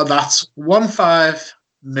 Well, that's 15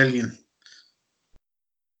 million.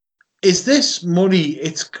 Is this money?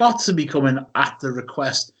 It's got to be coming at the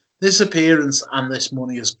request. This appearance and this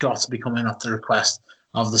money has got to be coming at the request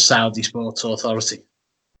of the Saudi Sports Authority.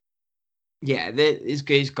 yeah,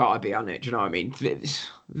 he's got to be on it. Do you know what I mean? Vince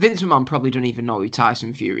McMahon probably don't even know who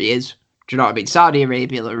Tyson Fury is. Do you know what I mean? Saudi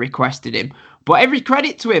Arabia requested him, but every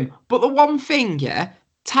credit to him. But the one thing, yeah,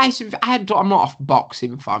 Tyson, I'm not a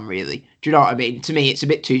boxing fan, really. Do you know what I mean? To me, it's a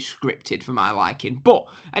bit too scripted for my liking.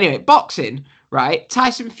 But anyway, boxing, right?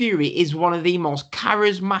 Tyson Fury is one of the most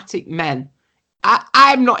charismatic men.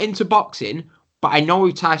 I'm not into boxing, but I know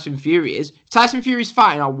who Tyson Fury is. If Tyson Fury's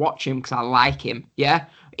fighting, I'll watch him because I like him, yeah?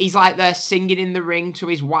 He's like there singing in the ring to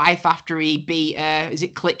his wife after he beat, is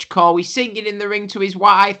it Klitschko? He's singing in the ring to his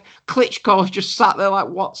wife. Klitschko's just sat there like,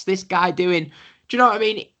 what's this guy doing? Do you know what I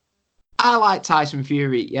mean? I like Tyson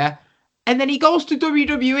Fury, yeah? And then he goes to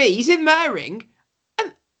WWE. He's in their ring.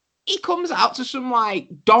 And he comes out to some, like,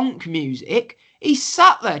 donk music. He's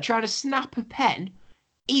sat there trying to snap a pen.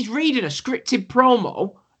 He's reading a scripted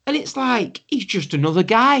promo. And it's like, he's just another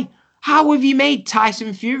guy. How have you made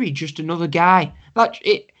Tyson Fury just another guy?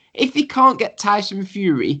 If they can't get Tyson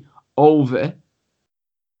Fury over,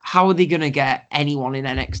 how are they going to get anyone in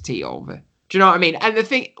NXT over? Do you know what I mean? And the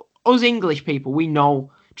thing, us English people, we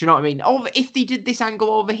know, do you know what I mean? If they did this angle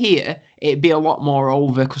over here, it'd be a lot more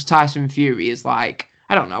over because Tyson Fury is like,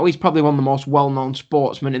 I don't know, he's probably one of the most well-known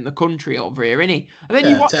sportsmen in the country over here, isn't he? And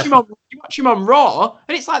then you watch him on Raw,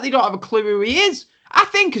 and it's like they don't have a clue who he is. I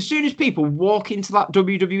think as soon as people walk into that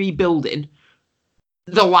WWE building,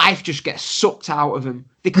 the life just gets sucked out of them.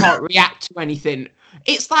 They can't react to anything.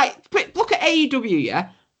 It's like, look at AEW, yeah?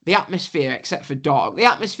 The atmosphere, except for Dog, the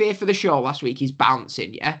atmosphere for the show last week is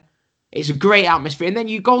bouncing, yeah? It's a great atmosphere. And then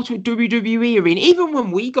you go to a WWE arena, even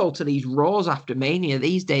when we go to these Raws after Mania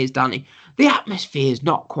these days, Danny, the atmosphere is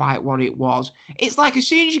not quite what it was. It's like as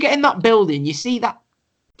soon as you get in that building, you see that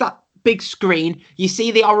big screen, you see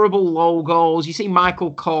the horrible logos, you see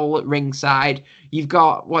Michael Cole at ringside, you've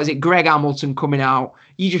got, Greg Hamilton coming out,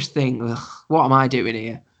 you just think, what am I doing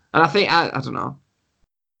here? And I think, I don't know.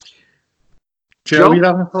 Joe, you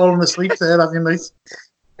haven't fallen asleep there, have you, mate?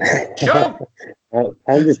 Joe!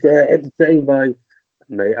 I'm just entertained by,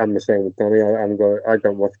 mate, I'm the same with Tommy, I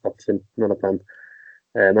don't watch boxing, not a fan.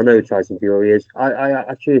 I know who Tyson Fury is. I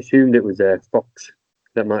actually assumed it was Fox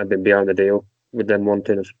that might have been behind the deal, with them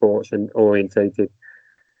wanting a sports and orientated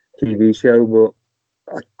TV show,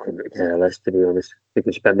 but I couldn't care less, to be honest. You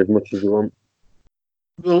can spend as much as you want.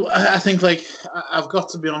 Well, I think, like, I've got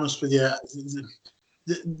to be honest with you.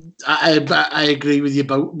 I agree with you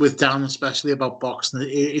with Dan, especially about boxing.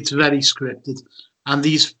 It's very scripted, and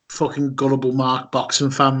these fucking gullible Mark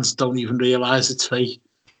boxing fans don't even realise it's fake.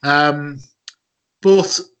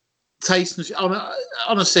 But Tyson,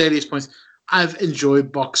 on a serious point, I've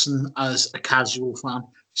enjoyed boxing as a casual fan,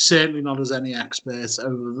 certainly not as any expert,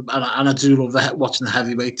 and I do love watching the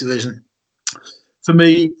heavyweight division. For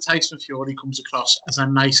me, Tyson Fury comes across as a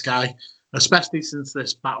nice guy, especially since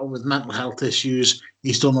this battle with mental health issues.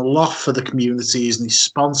 He's done a lot for the communities and he's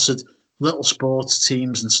sponsored little sports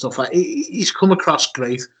teams and stuff like that. He's come across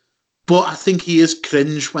great, but I think he is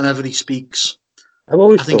cringe whenever he speaks. I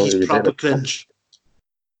think he's proper cringe.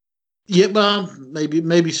 Yeah, well,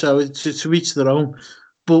 maybe so. To each their own.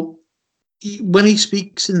 But when he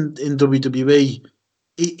speaks in WWE,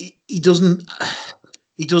 he doesn't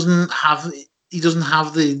have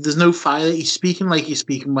there's no fire. He's speaking like he's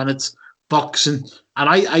speaking when it's boxing. And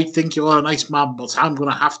I think you're a nice man, but I'm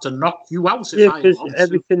gonna have to knock you out. Yeah, because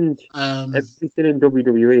everything in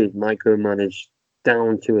WWE is micromanaged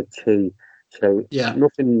down to a T. So yeah,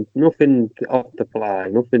 nothing off the fly.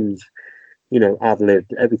 Nothing's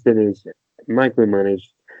ad-libbed. Everything is micromanaged.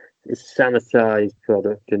 It's sanitized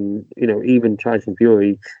product, and even Tyson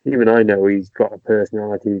Fury. Even I know he's got a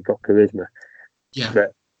personality. He's got charisma. Yeah,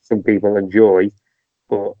 that some people enjoy.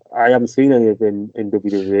 But I haven't seen any of him in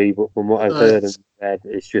WWE. But from what I've heard and read,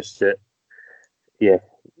 it's just that. Yeah,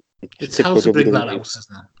 it's how to bring that out,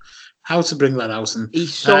 isn't it? How to bring that out, and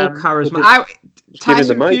he's so charismatic.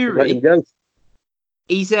 Tyson Fury.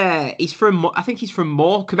 He's from, I think he's from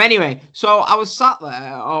Morecambe. Anyway, so I was sat there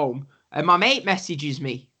at home, and my mate messages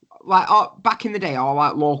me. Like, back in the day,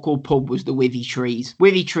 our local pub was the Withy Trees.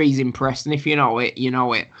 Withy Trees in Preston, if you know it, you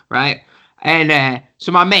know it, right? And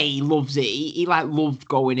so my mate, he loves it. He like loved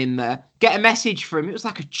going in there. Get a message from him. It was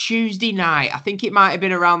like a Tuesday night. I think it might have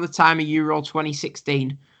been around the time of Euro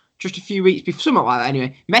 2016. Just a few weeks before, something like that.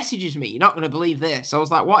 Anyway, messages me. You're not going to believe this. I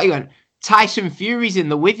was like, what are you going? Tyson Fury's in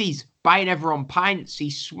the Withies, buying everyone pints.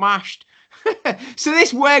 He's smashed. So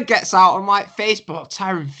this word gets out on like Facebook.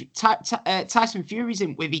 Tyson Fury's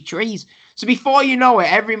in Withy Trees. So before you know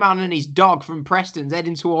it, every man and his dog from Preston's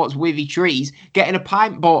heading towards Withy Trees, getting a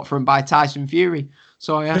pint bought for him by Tyson Fury.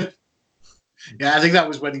 So yeah. Yeah, I think that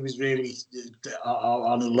was when he was really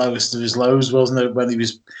on the lowest of his lows, wasn't it? When he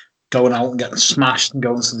was going out and getting smashed and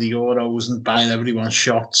going to the Euros and buying everyone's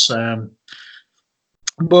shots.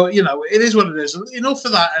 But, you know, it is what it is. Enough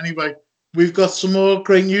of that anyway. We've got some more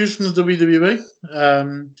great news from the WWE.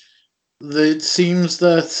 It seems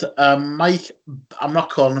that Mike, I'm not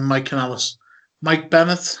calling him Mike Kanellis, Mike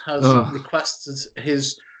Bennett has requested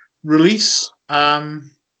his release.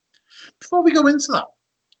 Before we go into that,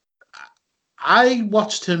 I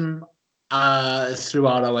watched him through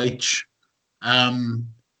ROH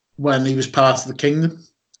when he was part of the Kingdom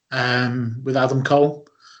with Adam Cole.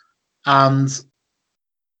 And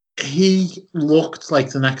he looked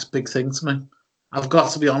like the next big thing to me. I've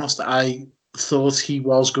got to be honest, I thought he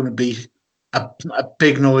was going to be a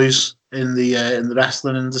big noise in the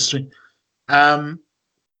wrestling industry. And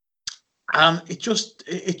it just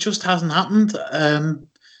hasn't happened.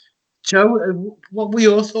 Joe, what were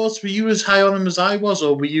your thoughts? Were you as high on him as I was,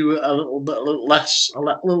 or were you a little less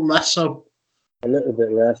so? A little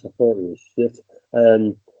bit less. I thought he was shit.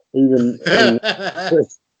 Even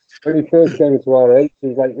when he first came into ROH, it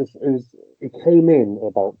was like it came in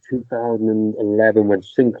about 2011 when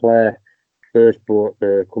Sinclair first bought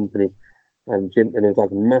the company, and it was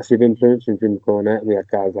like a massive influence in Jim Cornette. We had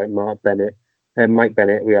guys like Mike Bennett.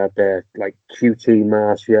 We had like QT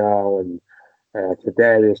Marshall and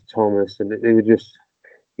Tadarius Thomas, and they were just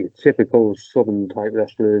typical Southern type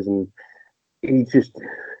wrestlers. And he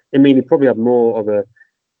probably had more of a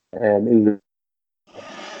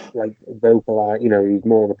like vocal, he's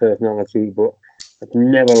more of a personality, but I've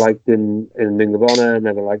never liked him in Ring of Honor,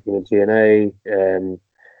 never liked him in TNA.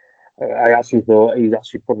 I actually thought he's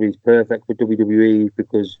probably perfect for WWE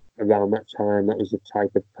because around that time, that was the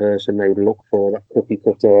type of person they would look for, that cookie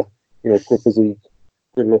cutter, quick physique,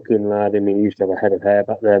 good looking lad. I mean, he used to have a head of hair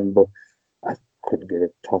back then, but I couldn't give a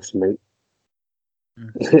toss, mate.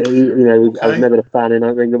 Okay. I was never a fan in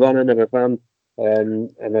Ring of Honor, never a fan.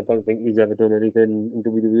 And I don't think he's ever done anything in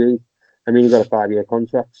WWE. I mean, he's got a 5-year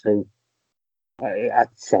contract, so it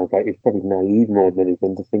sounds like he's probably naive more than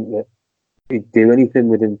anything to think that he'd do anything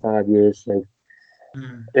within 5 years. So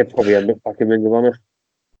he'll probably end up back in Ring of Honor.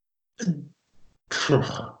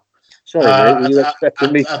 Sorry, mate, were you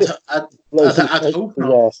expecting me to I'd hope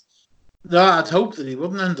not. No, I'd hope that he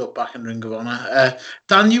wouldn't end up back in Ring of Honor.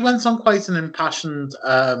 Dan, you went on quite an impassioned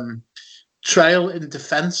trail in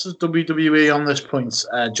defence of WWE on this point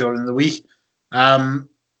during the week. Do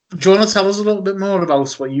you want to tell us a little bit more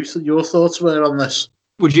about what your thoughts were on this?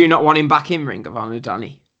 Would you not want him back in Ring of Honor,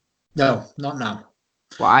 Danny? No, not now.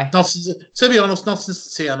 Why? Not since, to be honest, not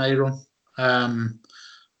since the TNA run.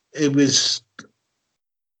 It was.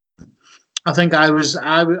 I think I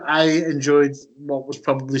enjoyed what was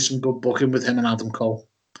probably some good booking with him and Adam Cole.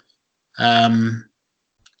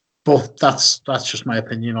 But that's just my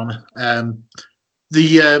opinion on it.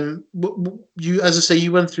 You, as I say,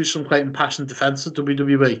 you went through some quite impassioned defence of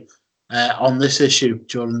WWE on this issue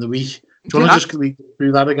during the week. Do you want to just go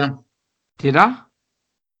through that again? Did I?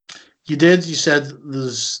 You did. You said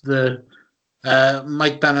there's the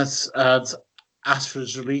Mike Bennett had asked for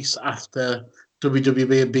his release after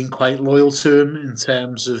WWE had been quite loyal to him in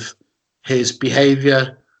terms of his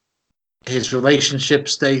behaviour, his relationship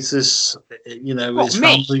status, his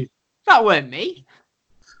family. That weren't me.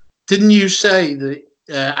 Didn't you say that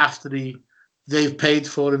after they've paid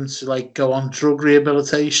for him to go on drug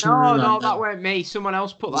rehabilitation? No, that weren't me. Someone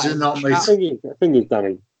else put that in. Not me? The thing is,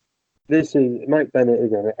 Danny, Mike Bennett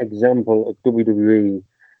is an example of WWE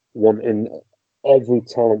wanting every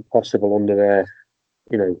talent possible under their,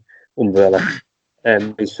 umbrella.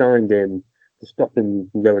 They signed him to stop him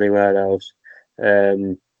from going anywhere else.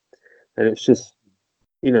 And it's just,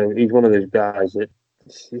 he's one of those guys that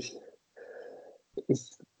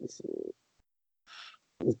he's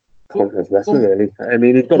pointless wrestler, really. I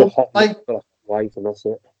mean, he's got a hot wife, and that's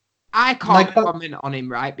it. I can't comment on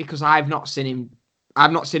him, right? Because I've not seen him.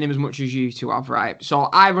 I've not seen him as much as you two have, right? So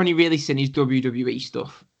I've only really seen his WWE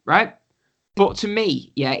stuff, right? But to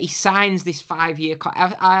me, yeah, he signs this 5-year.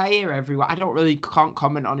 I hear everyone. I can't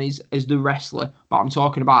comment on his as the wrestler, but I'm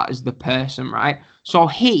talking about as the person, right? So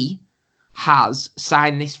he has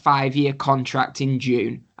signed this 5-year contract in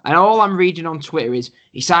June. And all I'm reading on Twitter is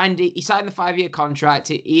he signed the 5-year contract.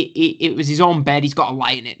 It was his own bed. He's got a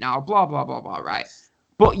lie in it now. Blah, blah, blah, blah, right?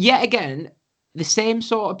 But yet again, the same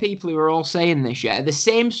sort of people who are all saying this, yeah, the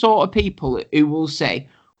same sort of people who will say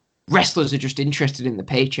wrestlers are just interested in the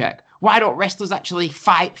paycheck. Why don't wrestlers actually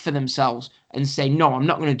fight for themselves and say, no, I'm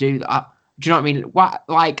not going to do that? Do you know what I mean?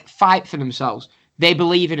 Like, fight for themselves. They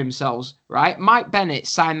believe in themselves, right? Mike Bennett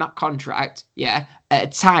signed that contract, yeah, at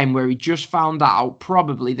a time where he just found out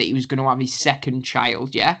probably that he was going to have his second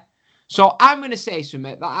child, yeah? So I'm going to say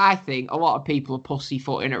something that I think a lot of people are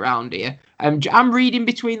pussyfooting around here. I'm reading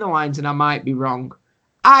between the lines and I might be wrong.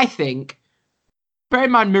 I think, bear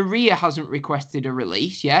in mind, Maria hasn't requested a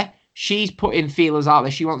release, yeah? She's putting feelers out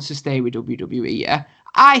there. She wants to stay with WWE, yeah?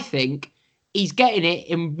 I think he's getting it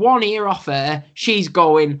in one ear off her. She's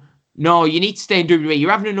going, no, you need to stay in WWE.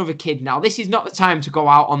 You're having another kid now. This is not the time to go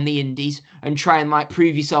out on the indies and try and like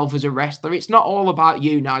prove yourself as a wrestler. It's not all about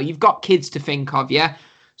you now. You've got kids to think of, yeah?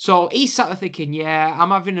 So he's sat there thinking, yeah, I'm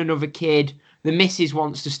having another kid. The missus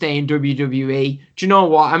wants to stay in WWE. Do you know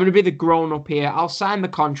what? I'm going to be the grown-up here. I'll sign the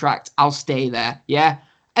contract. I'll stay there, yeah?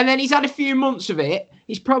 And then he's had a few months of it.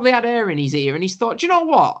 He's probably had air in his ear and he's thought, do you know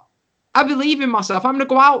what? I believe in myself. I'm going to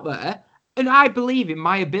go out there and I believe in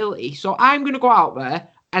my ability. So I'm going to go out there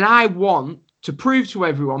and I want to prove to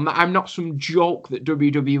everyone that I'm not some joke that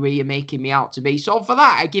WWE are making me out to be. So for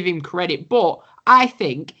that, I give him credit. But I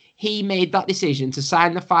think he made that decision to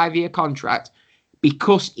sign the 5-year contract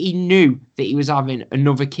because he knew that he was having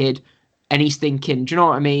another kid. And he's thinking, do you know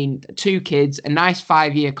what I mean? 2 kids, a nice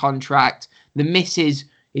 5-year contract. The missus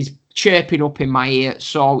is chirping up in my ear.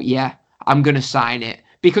 So, yeah, I'm going to sign it.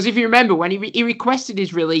 Because if you remember, when he requested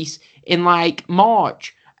his release in, like,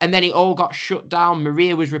 March, and then it all got shut down,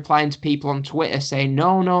 Maria was replying to people on Twitter saying,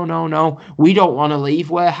 no, we don't want to leave.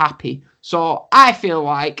 We're happy. So I feel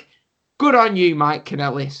like, good on you, Mike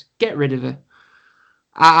Kanellis. Get rid of her.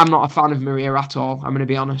 I'm not a fan of Maria at all, I'm going to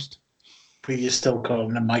be honest. But you're still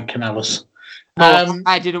calling him Mike Kanellis.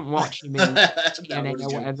 I didn't watch him in TNA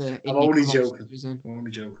or whatever. I'm only joking. I'm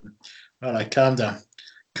only joking. All right, calm down.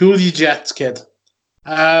 Cool your jets, kid.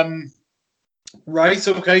 Right,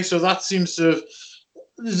 okay, so that seems to...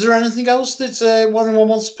 Is there anything else that one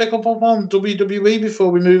wants to pick up on WWE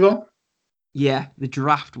before we move on? Yeah, the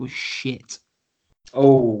draft was shit.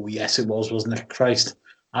 Oh, yes, it was, wasn't it? Christ.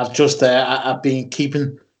 I've just I've been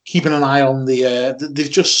keeping an eye on the... they've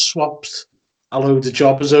just swapped a load of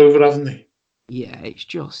jobbers over, haven't they? Yeah, it's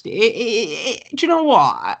just... do you know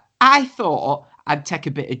what? I thought I'd take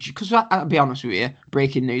a bit of... Because I'll be honest with you,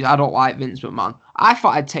 breaking news, I don't like Vince McMahon. I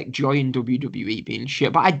thought I'd take joy in WWE being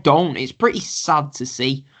shit, but I don't. It's pretty sad to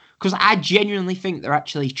see. Because I genuinely think they're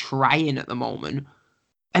actually trying at the moment.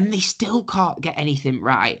 And they still can't get anything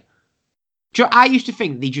right. I used to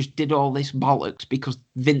think they just did all this bollocks because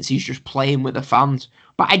Vince is just playing with the fans.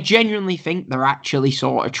 But I genuinely think they're actually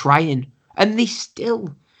sort of trying. And they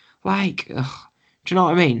still, like... do you know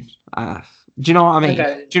what I mean? Do you know what I mean?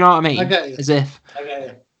 Do you know what I mean? I get you. As if. I get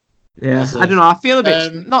you. Yeah, I don't know. I feel a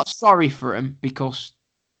bit not sorry for him because,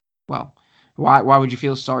 well, why would you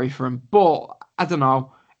feel sorry for him? But I don't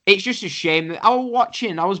know. It's just a shame that I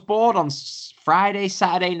was bored on Friday,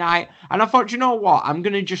 Saturday night, and I thought, you know what? I'm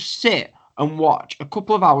gonna just sit and watch a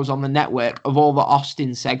couple of hours on the network of all the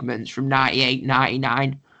Austin segments from 98,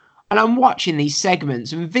 99. And I'm watching these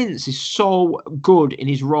segments, and Vince is so good in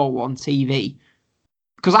his role on TV.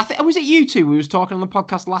 Because I think, was it you two who was talking on the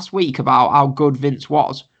podcast last week about how good Vince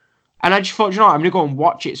was? And I just thought, you know what, I'm going to go and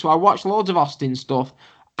watch it. So I watched loads of Austin stuff.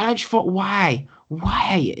 And I just thought, why?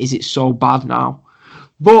 Why is it so bad now?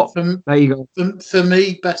 But there you go. For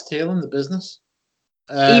me, best heel in the business.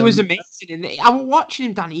 He was amazing. I was watching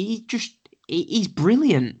him, Danny. He's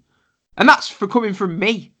brilliant. And that's for coming from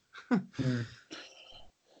me.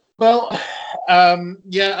 Well,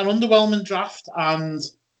 yeah, an underwhelming draft. And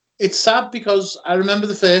it's sad because I remember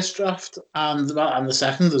the first draft and the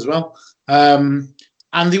second as well.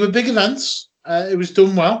 And they were big events. It was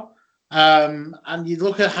done well. And you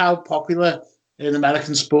look at how popular in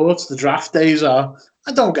American sports the draft days are.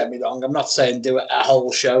 And don't get me wrong, I'm not saying do a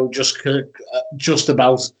whole show just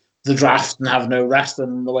about the draft and have no rest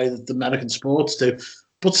in the way that the American sports do.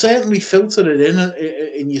 But certainly filter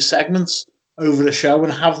it in your segments over the show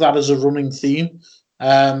and have that as a running theme.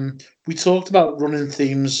 We talked about running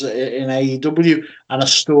themes in AEW and a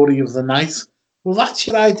story of the night. Well, that's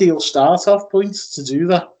your ideal start-off point to do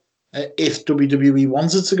that if WWE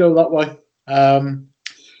wanted to go that way.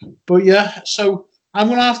 But yeah, so I'm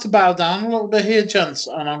going to have to bow down a little bit here, gents,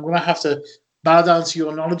 and I'm going to have to bow down to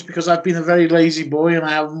your knowledge because I've been a very lazy boy and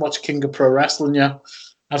I haven't watched King of Pro Wrestling yet.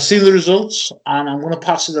 I've seen the results, and I'm going to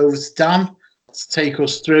pass it over to Dan to take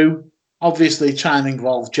us through. Obviously, try and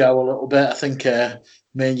involve Joe a little bit. I think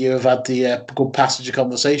me and you have had the good passage of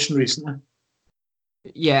conversation recently.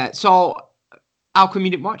 Yeah. So, how come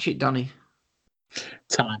you didn't watch it, Danny?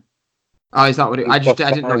 Time. Oh, is that what it? I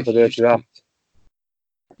didn't know if you just. draft.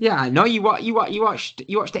 Yeah, I know you watched the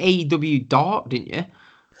AEW Dark, didn't you?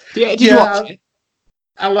 Did you watch it?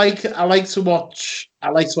 I like to watch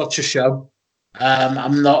a show.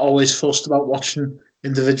 I'm not always fussed about watching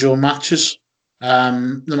individual matches,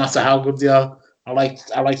 no matter how good they are. I like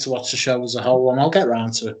to watch the show as a whole, and I'll get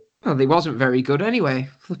round to it. Well, they wasn't very good anyway.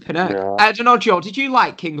 Flipping out. No. I don't know, Joe. Did you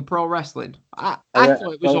like King of Pro Wrestling? I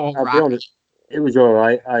thought it was all I'll be right. honest, it was all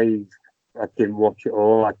right. I didn't watch it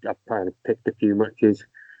all. I kind of picked a few matches.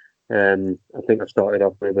 I think I started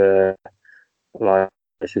off with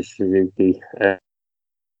Suzuki. I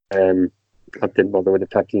didn't bother with the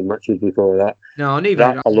tag team matches before that. No, neither.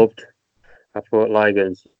 That I loved. I thought Liger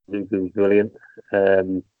and Suzuki was brilliant. I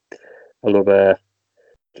love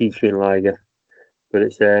Keith Liger, but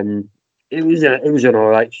it was an all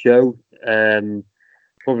right show.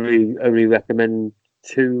 Probably only recommend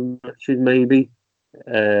 2 matches maybe.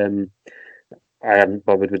 I haven't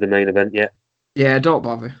bothered with the main event yet. Yeah, don't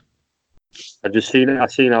bother. I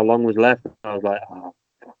seen how long was left. I was like, oh,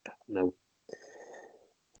 fuck that, no.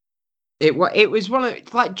 It was one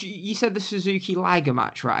of, like you said, the Suzuki Liger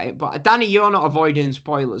match, right? But Danny, you're not avoiding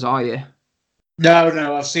spoilers, are you?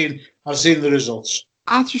 No, I've seen the results.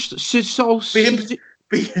 I just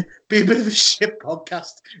Be a bit of a shit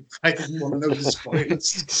podcast if I didn't want to know the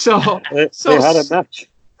spoilers. They had a match.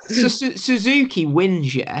 So Suzuki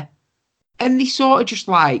wins, yeah, and they sort of just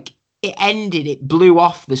like it blew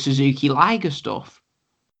off the Suzuki Liger stuff.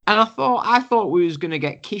 And I thought we was going to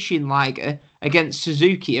get Kishin Liger against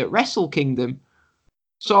Suzuki at Wrestle Kingdom.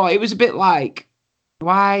 So it was a bit like,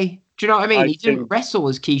 why? Do you know what I mean? He didn't wrestle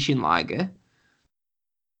as Kishin Liger.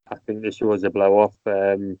 I think this was a blow off,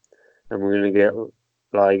 and we're going to get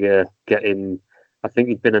Liger getting. I think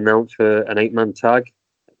he's been announced for an 8-man tag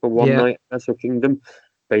for one night at Wrestle Kingdom.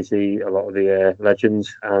 Basically, a lot of the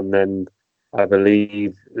legends, and then I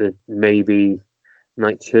believe that maybe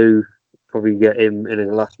night 2. Probably get him in his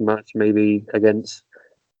last match, maybe against,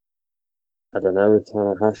 I don't know,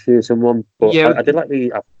 Tanahashi or someone. But yeah, I did like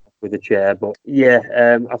with the chair. But yeah,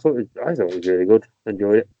 I thought it was really good.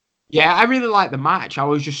 Enjoyed it. Yeah, I really liked the match. Do you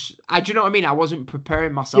know what I mean? I wasn't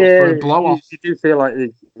preparing myself for a blow off. You do feel like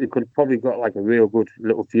they could have probably got like a real good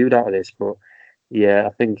little feud out of this. But yeah,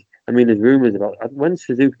 there's rumours about when's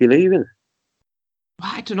Suzuki leaving.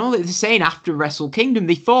 I don't know. They're saying after Wrestle Kingdom.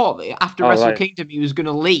 They thought that after Wrestle Kingdom he was going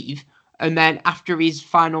to leave. And then after his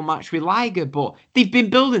final match with Liger, but they've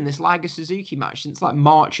been building this Liger Suzuki match since like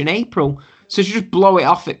March and April. So to just blow it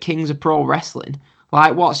off at Kings of Pro Wrestling,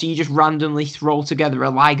 like what? So you just randomly throw together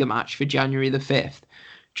a Liger match for January the 5th?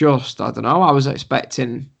 I don't know. I was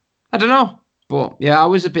expecting, I don't know. But yeah, I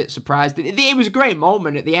was a bit surprised. It was a great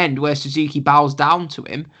moment at the end where Suzuki bows down to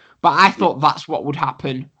him. But I thought that's what would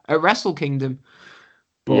happen at Wrestle Kingdom.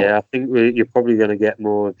 But, yeah, I think you're probably going to get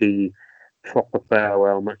more of the proper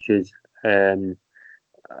farewell matches.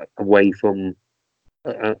 Away from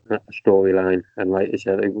a storyline, and like I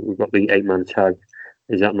said, we've got the 8-man tag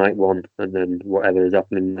is at night 1, and then whatever is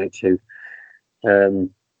happening night 2,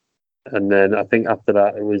 and then I think after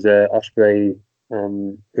that it was Ospreay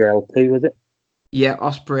ELP, was it? Yeah,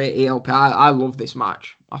 Ospreay ELP. I love this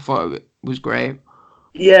match. I thought it was great.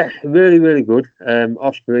 Yeah, really, really good.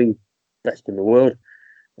 Ospreay, best in the world.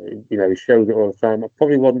 He shows it all the time. I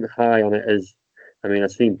probably wasn't high on it as.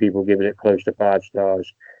 I've seen people giving it close to 5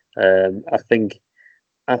 stars. I think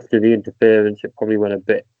after the interference, it probably went a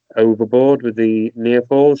bit overboard with the near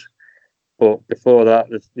falls. But before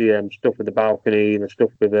that, there's the stuff with the balcony and the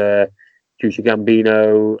stuff with Juicy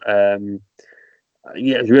Gambino.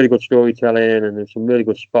 It was really good storytelling and there's some really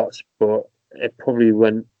good spots, but it probably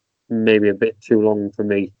went maybe a bit too long for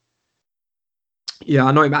me. Yeah,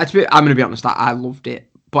 I know. I'm going to be honest, I loved it.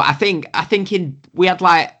 But I think we had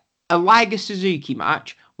like a Liger Suzuki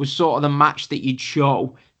match was sort of the match that you'd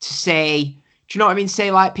show to say, do you know what I mean?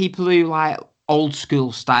 Say like people who like old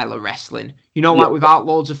school style of wrestling, like without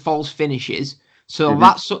loads of false finishes. So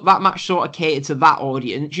that match sort of catered to that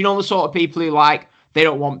audience. You know, the sort of people who like, they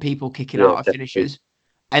don't want people kicking out of finishes.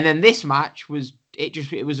 And then this match was,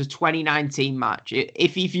 it was a 2019 match.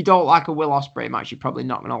 If you don't like a Will Ospreay match, you're probably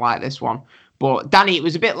not going to like this one. But Danny, it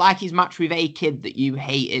was a bit like his match with A-Kid that you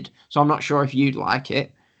hated. So I'm not sure if you'd like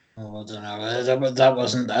it. Oh, I don't know. That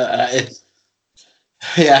wasn't it.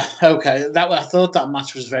 Yeah, okay. I thought that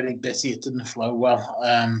match was very bitty. It didn't flow well.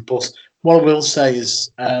 But what I will say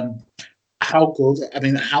is, how good? I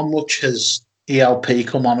mean, how much has ELP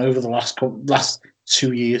come on over the last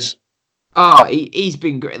 2 years? Oh, he's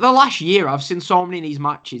been great. The last year, I've seen so many of these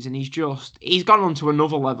matches, and he's gone on to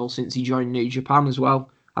another level since he joined New Japan as well.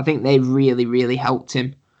 I think they really, really helped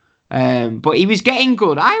him. But he was getting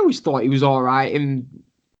good. I always thought he was all right in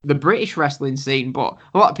the British wrestling scene, but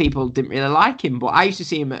a lot of people didn't really like him. But I used to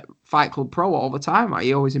see him at Fight Club Pro all the time.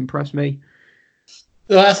 He always impressed me.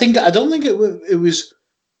 I don't think it was.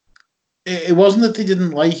 It wasn't that they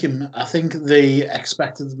didn't like him. I think they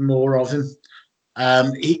expected more of him.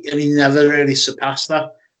 He never really surpassed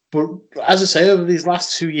that. But as I say, over these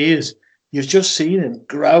last 2 years, you've just seen him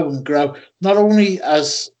grow and grow, not only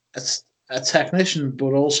as a technician,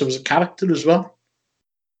 but also as a character as well.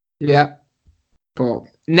 Yeah. But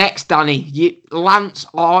next, Danny, Lance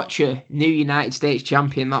Archer, new United States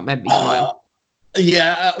champion. That made me smile.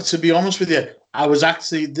 Yeah, to be honest with you,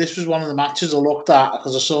 this was one of the matches I looked at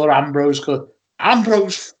because I saw Ambrose.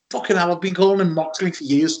 Ambrose, fucking hell, I've been calling him Moxley for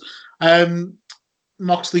years.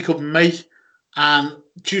 Moxley couldn't make, and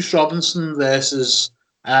Juice Robinson versus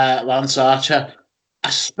Lance Archer,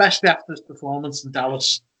 especially after his performance in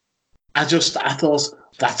Dallas. I thought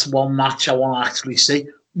that's one match I want to actually see.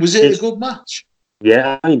 Was it a good match?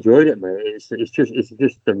 Yeah, I enjoyed it, mate. It's just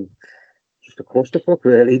a clusterfuck,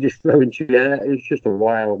 really. Just throwing yeah, it was just a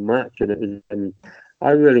wild match, and I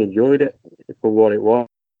really enjoyed it for what it was.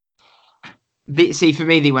 See, for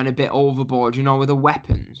me, they went a bit overboard, with the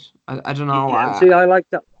weapons. I don't know. Yeah, see, I like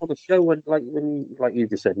that on the show when you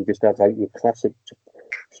just said, you just had like your classic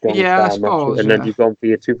strong style match, and then you've gone for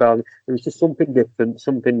your 2000. It was just something different,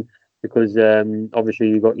 something because obviously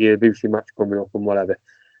you got your Ibushi match coming up and whatever,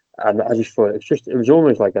 and I just thought it was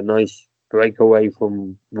almost like a nice breakaway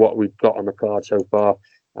from what we've got on the card so far.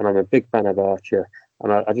 And I'm a big fan of Archer,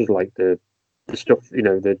 and I just like the stuff,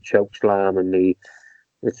 the choke slam and the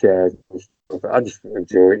chairs. I just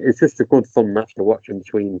enjoy it. It's just a good, fun match to watch in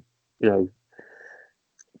between,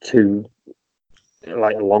 two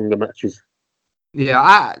like longer matches.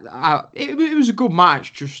 Yeah, it was a good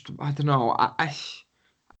match. Just I don't know. I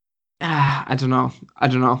don't know.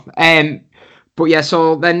 But yeah.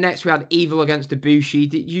 So then next we had Evil against Ibushi.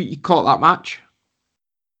 Did you caught that match?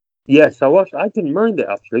 Yes, I watched. I didn't mind it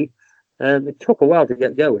actually. It took a while to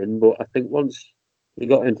get going, but I think once you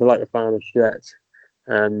got into like the final stretch,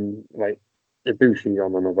 like Ibushi's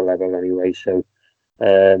on another level anyway. So,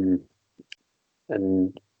 and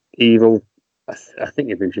Evil, I think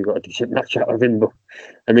Ibushi got a decent match out of him, but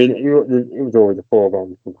I mean, it was always a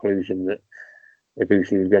foregone conclusion that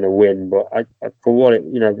Ibushi was going to win. But I for what it,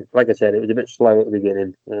 like I said, it was a bit slow at the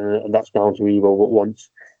beginning, and that's down to Evil. But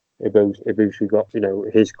once Ibushi got,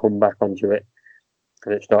 his comeback onto it,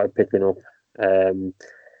 and it started picking up.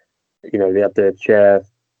 They had the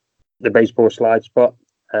baseball slide spot,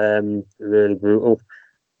 really brutal.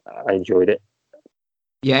 I enjoyed it.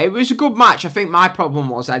 Yeah, it was a good match. I think my problem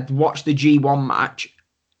was I'd watched the G1 match,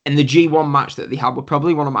 and the G1 match that they had were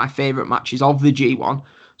probably one of my favourite matches of the G1.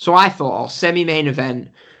 So I thought, semi-main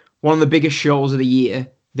event, one of the biggest shows of the year,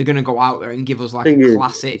 they're going to go out there and give us like a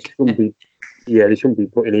classic. They shouldn't be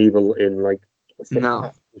putting Evil in like...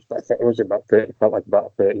 No. It was about 30, felt like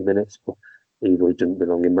about 30 minutes, but Evil didn't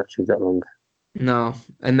belong in matches that long. No.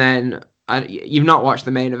 And then, you've not watched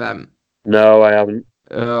the main event? No, I haven't.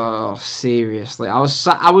 Oh, seriously. I was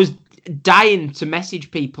dying to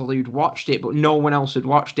message people who'd watched it, but no one else had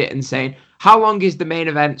watched it, and saying, how long is the main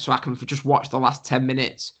event so I can just watch the last 10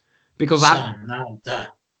 minutes? Because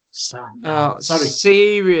sorry.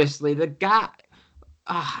 Seriously, the guy...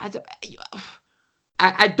 I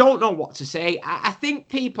don't know what to say. I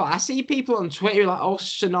see people on Twitter like, oh,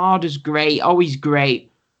 Sonada's great. Oh, he's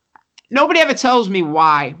great. Nobody ever tells me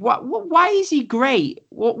why. Why is he great?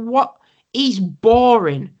 What? He's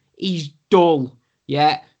boring. He's dull.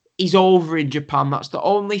 Yeah. He's over in Japan. That's the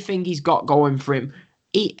only thing he's got going for him.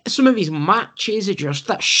 Some of his matches are just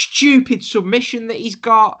that stupid submission that he's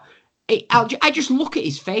got. I just look at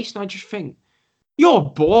his face and I just think, you're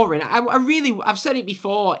boring. I've said it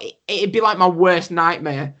before. It'd be like my worst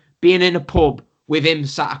nightmare being in a pub with him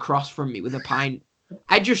sat across from me with a pint.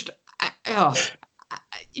 It's just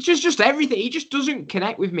everything. He just doesn't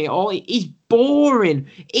connect with me at all. He's boring.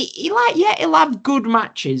 He'll have good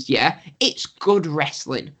matches. Yeah, it's good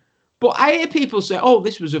wrestling. But I hear people say, "Oh,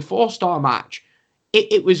 this was a 4-star match."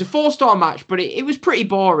 It was a 4-star match, but it was pretty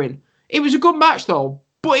boring. It was a good match though.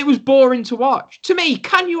 But it was boring to watch. To me,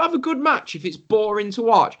 can you have a good match if it's boring to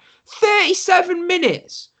watch? 37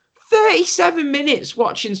 minutes. 37 minutes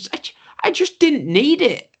watching. I just didn't need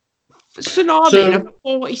it. Sonada in a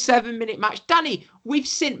 47-minute match. Danny, me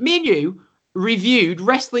and you reviewed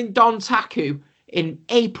Wrestling Don Taku in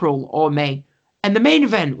April or May. And the main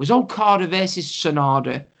event was Okada versus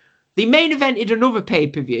Sonada. They main evented another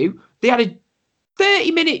pay-per-view. They had a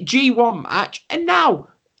 30-minute G1 match. And now,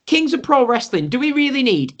 Kings of Pro Wrestling, do we really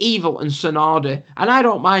need Evil and Sonada? And I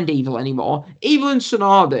don't mind Evil anymore. Evil and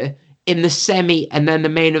Sonada in the semi and then the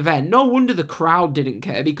main event. No wonder the crowd didn't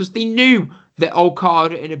care, because they knew that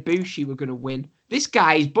Okada and Ibushi were going to win. This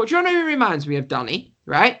guy's... But do you know who reminds me of, Danny?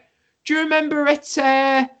 Right? Do you remember at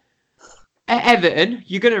Everton?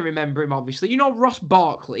 You're going to remember him, obviously. You know Ross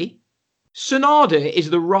Barkley? Sonada is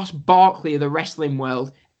the Ross Barkley of the wrestling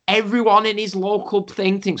world. Everyone in his local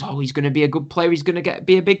thing thinks, oh, he's going to be a good player. He's going to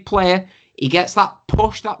be a big player. He gets that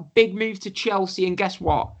push, that big move to Chelsea, and guess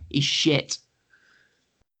what? He's shit.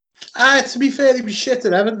 To be fair, he was shit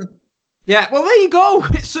at Everton. Yeah, well, there you go.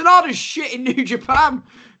 Sonada's shit in New Japan.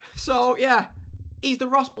 So, yeah, he's the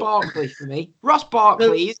Ross Barkley for me. Ross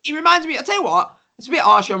Barkley, he reminds me, I'll tell you what, it's a bit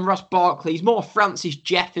harsh on Ross Barkley. He's more Francis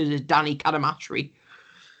Jeffers as Danny Kadamatri.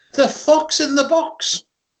 The fox in the box.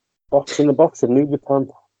 Box in the box of New Japan.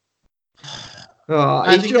 Oh,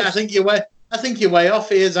 I think you're way off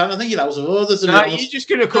here, Dan. I think you're out of order. No, you're just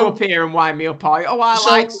going to come up here and wind me up. I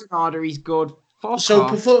like Sonada. He's good.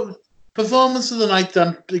 Performance of the night,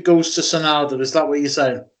 then, it goes to Sonada. Is that what you're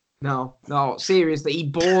saying? No, seriously, he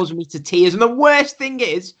bores me to tears. And the worst thing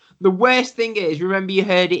is, remember you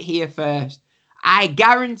heard it here first. I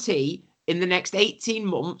guarantee in the next 18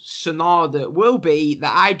 months, Sonada will be the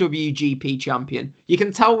IWGP champion. You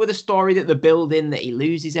can tell with the story that they're building that he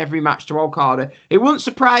loses every match to Okada. It wouldn't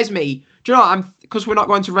surprise me. Do you know, because we're not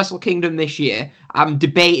going to Wrestle Kingdom this year, I'm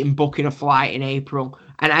debating booking a flight in April.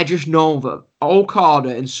 And I just know that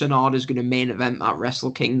Okada and Sonada is going to main event that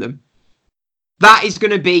Wrestle Kingdom. That is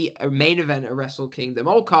going to be a main event at Wrestle Kingdom.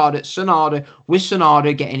 Okada, Sonada, with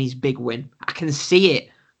Sonada getting his big win. I can see it.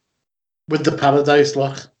 With the Paradise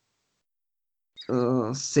Lock.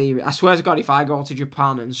 Oh, serious. I swear to God, if I go to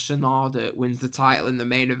Japan and Sonada wins the title in the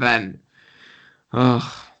main event, right,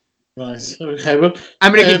 okay, well,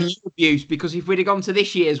 I'm going to give you abuse, because if we'd have gone to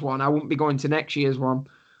this year's one, I wouldn't be going to next year's one.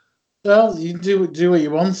 Well, you can do what you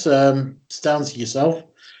want. It's down to yourself.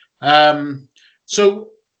 So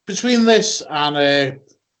between this and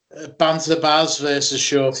Banter Baz versus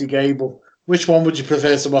Shorty Gable, which one would you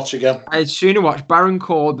prefer to watch again? I'd sooner watch Baron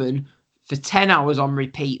Corbin for 10 hours on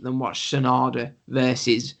repeat than watch Sonada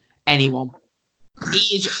versus anyone.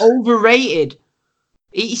 He is overrated.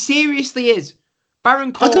 He seriously is.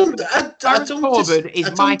 Baron Corbin,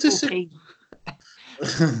 is Michael King.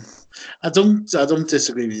 I don't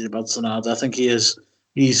disagree with you about Sonada. I think he is.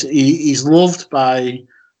 He's loved by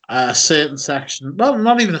a certain section. Well,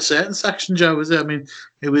 not even a certain section, Joe. Was it? I mean,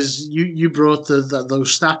 it was you brought those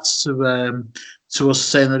stats to us,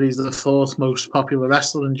 saying that he's the fourth most popular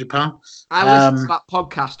wrestler in Japan. I listened to that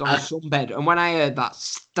podcast on Sunbed, and when I heard that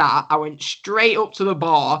stat, I went straight up to the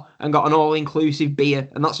bar and got an all-inclusive beer,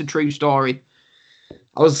 and that's a true story.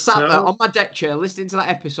 I was sat there on my deck chair listening to that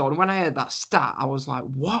episode, and when I heard that stat, I was like,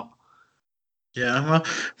 what? Yeah, well,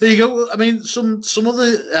 there you go. I mean, some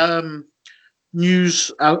other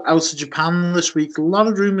news out of Japan this week. A lot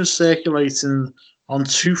of rumours circulating on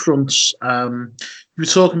two fronts. You were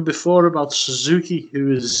talking before about Suzuki,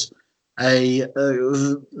 who is very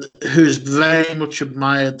much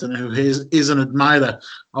admired and who is an admirer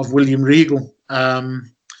of William Regal.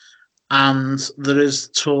 And there is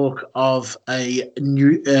talk of a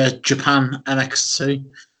new Japan NXT,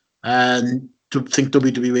 and I think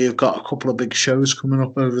WWE have got a couple of big shows coming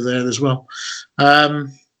up over there as well.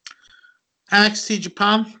 NXT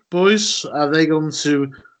Japan, boys, are they going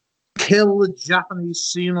to kill the Japanese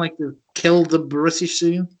scene like they've killed the British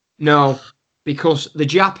scene? No, because the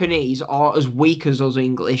Japanese are as weak as us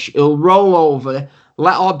English. It'll roll over,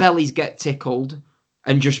 let our bellies get tickled,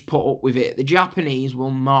 and just put up with it. The Japanese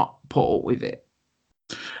will not put up with it.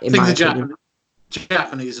 I think the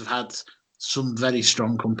Japanese have had some very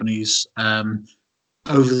strong companies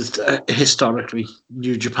historically.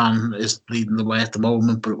 New Japan is leading the way at the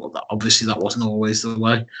moment, but obviously that wasn't always the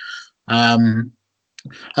way. I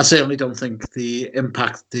certainly don't think the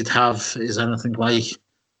impact they'd have is anything like...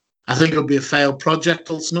 I think it'll be a failed project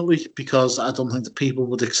ultimately, because I don't think the people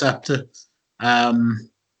would accept it.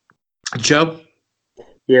 Joe?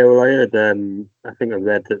 Yeah, well, I heard. I think I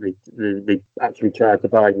read that they actually tried to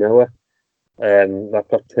buy Noah. That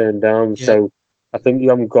got turned down. Yeah. So I think you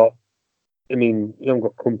haven't got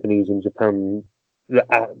companies in Japan that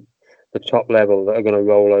at the top level that are going to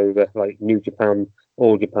roll over, like New Japan,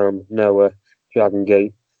 All Japan, Noah, Dragon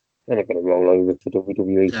Gate. They're not going to roll over to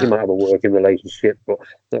WWE. Yeah. They might have a working relationship, but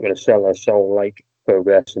they're not going to sell their soul like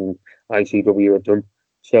Progress and ICW have done.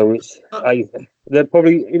 So it's They're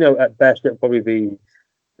probably, at best, it'll probably be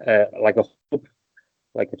like a hub,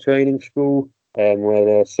 like a training school, where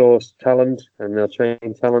they'll source talent and they'll train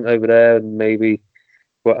talent over there, and maybe.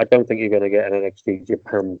 But I don't think you're going to get an NXT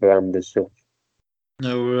Japan brand as such.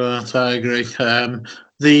 No, I agree.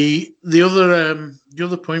 The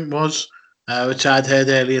other point was, which I'd heard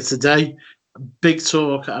earlier today, big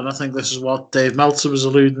talk, and I think this is what Dave Meltzer was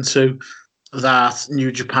alluding to, that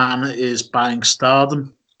New Japan is buying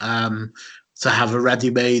Stardom to have a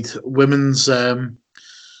ready-made women's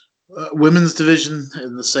division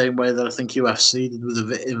in the same way that I think UFC did with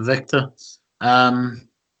Invicta.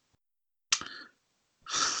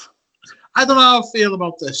 I don't know how I feel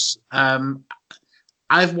about this. I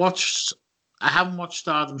haven't watched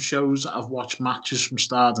Stardom shows. I've watched matches from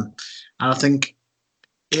Stardom, and I think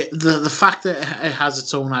the fact that it has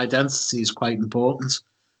its own identity is quite important.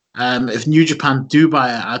 If New Japan do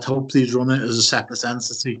buy it, I'd hope they'd run it as a separate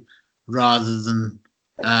entity rather than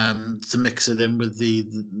to mix it in with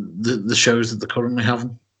the shows that they're currently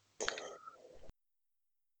having.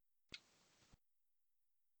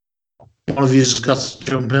 One of you's got to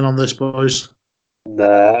jump in on this, boys.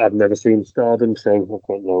 Nah, I've never seen Stardom, so I've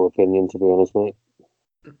got no opinion, to be honest, mate.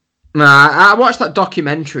 Nah, I watched that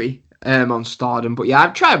documentary on Stardom, but yeah,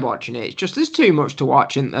 I've tried watching it. It's just there's too much to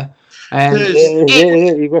watch, isn't there?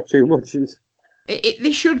 You've got too much.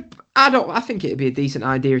 They should. I think it'd be a decent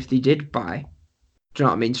idea if they did buy. Do you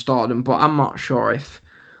know what I mean, Stardom? But I'm not sure if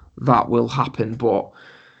that will happen. But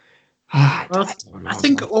I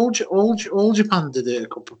think all Japan did it a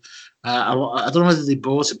couple. I don't know whether they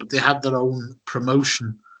bought it, but they had their own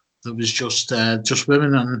promotion that was just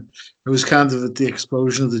women, and it was kind of at the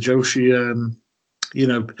explosion of the Joshi,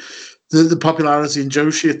 the popularity in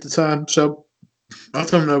Joshi at the time. So I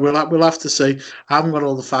don't know. We'll have to see. I haven't got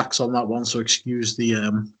all the facts on that one, so excuse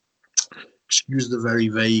the very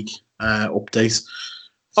vague update.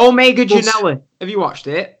 Omega Janela, have you watched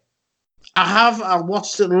it? I have. I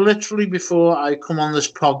watched it literally before I come on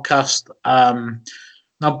this podcast.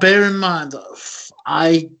 Now, bear in mind,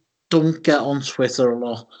 I don't get on Twitter a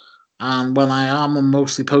lot, and when I am, I'm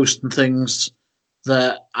mostly posting things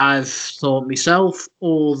that I've thought myself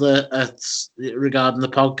or that regarding the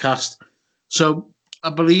podcast. So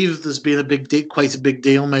I believe there's been quite a big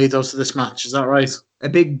deal made out of this match. Is that right? A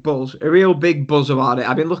big buzz, a real big buzz about it.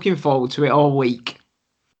 I've been looking forward to it all week.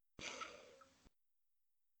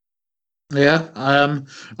 Yeah.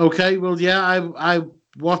 Okay. Well, yeah. I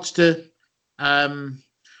watched it.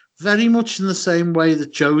 Very much in the same way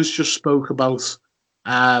that Joe's just spoke about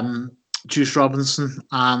Juice Robinson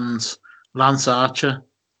and Lance Archer.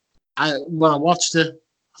 When I watched it,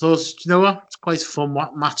 I thought, you know what? It's quite a fun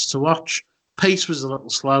match to watch. Pace was a little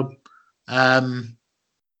slow.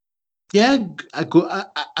 Yeah, a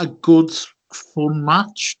good fun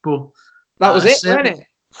match, but that was it, wasn't it?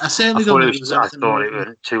 I certainly thought it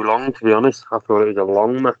was too long, to be honest. I thought it was a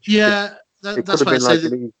long match. Yeah, that's why I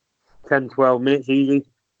said 10, 12 minutes easy.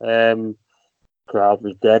 Crowd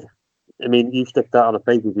was dead. I mean, you stick that on a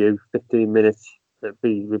pay-per-view, 15 minutes,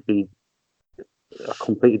 would be a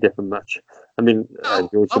completely different match. I mean, I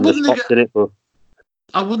enjoyed some of the spots in it, but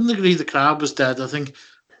I wouldn't agree the crowd was dead. I think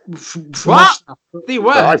what? They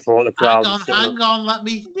were. I thought the crowd was dead. Hang on, let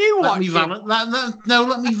me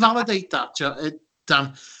validate that,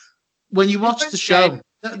 Dan. When you watch the show,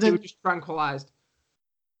 they were just tranquilized.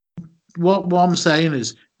 What I'm saying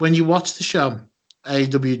is, when you watch the show,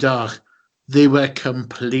 AEW Dark, they were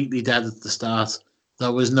completely dead at the start.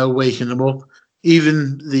 There was no waking them up.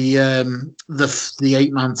 Even the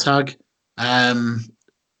 8-man tag,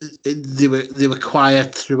 they were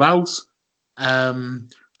quiet throughout. And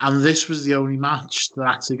this was the only match that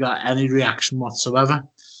actually got any reaction whatsoever.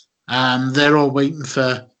 They're all waiting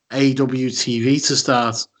for AEW TV to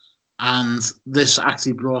start, and this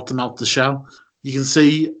actually brought them out the show. You can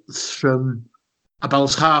see from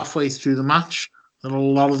about halfway through the match that a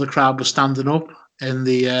lot of the crowd was standing up in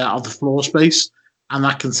the on the floor space, and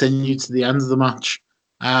that continued to the end of the match.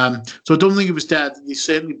 So I don't think it was dead. They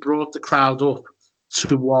certainly brought the crowd up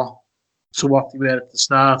to what they were at the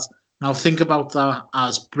start. Now think about that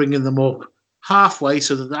as bringing them up halfway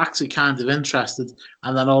so that they're actually kind of interested,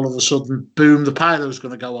 and then all of a sudden, boom, the pyro's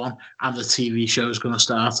going to go on and the TV show is going to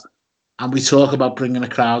start. And we talk about bringing a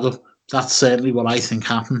crowd up. That's certainly what I think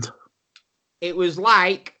happened. It was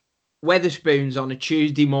like Wetherspoons on a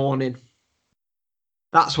Tuesday morning.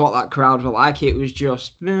 That's what that crowd were like. It was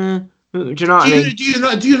just, do you know what I mean? Do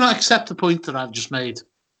you not accept the point that I've just made?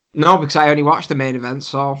 No, because I only watched the main event,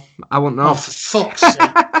 so I wouldn't know. Oh, for fuck's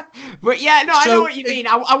sake. But yeah, no, I know what you mean.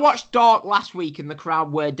 I watched Dark last week and the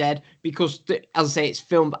crowd were dead because, as I say, it's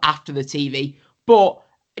filmed after the TV. But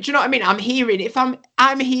do you know what I mean?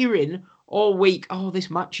 I'm hearing all week, oh, this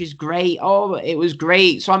match is great. Oh, it was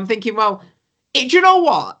great. So I'm thinking, well, do you know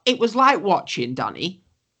what? It was like watching, Danny,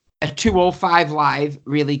 a 205 Live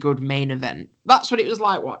really good main event. That's what it was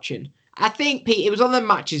like watching. I think, Pete, it was one of the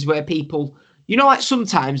matches where people, you know, like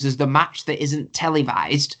sometimes there's the match that isn't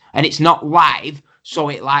televised and it's not live. So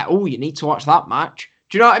it like, oh, you need to watch that match.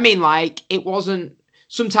 Do you know what I mean? Like, it wasn't,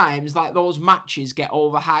 sometimes like those matches get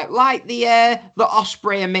overhyped, like the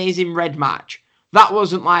Ospreay Amazing Red match. That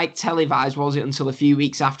wasn't like televised, was it, until a few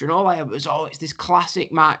weeks after? And all it was, oh, it's this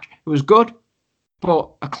classic match. It was good,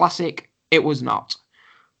 but a classic, it was not.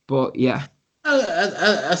 But yeah.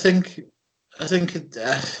 I think at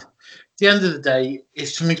the end of the day, if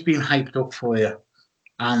something's been hyped up for you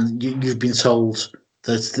and you've been told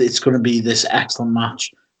that it's going to be this excellent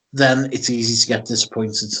match, then it's easy to get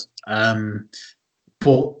disappointed.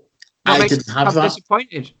 But I didn't have that.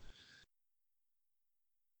 Disappointed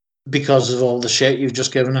because of all the shit you've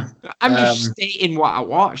just given her. I'm just stating what I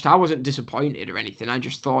watched. I wasn't disappointed or anything. I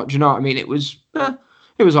just thought, do you know what I mean? It was all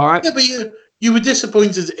right. Yeah, but you were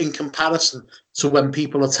disappointed in comparison to when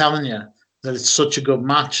people are telling you that it's such a good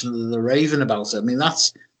match and they're raving about it. I mean,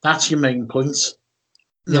 that's your main point.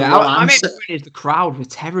 Yeah, my main point is the crowd were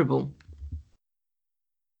terrible.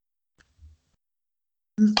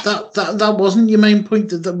 That wasn't your main point.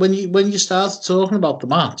 That when you started talking about the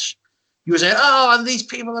match, you were saying, "Oh, and these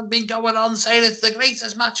people have been going on saying it's the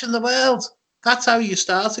greatest match in the world." That's how you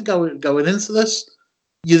started going into this.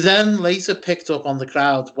 You then later picked up on the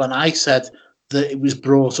crowd when I said that it was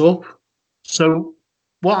brought up. So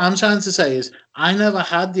what I'm trying to say is I never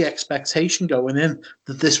had the expectation going in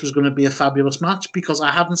that this was going to be a fabulous match because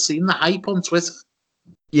I hadn't seen the hype on Twitter.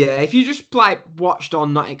 Yeah, if you just like watched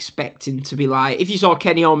on not expecting to be like, if you saw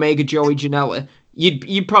Kenny Omega, Joey Janela,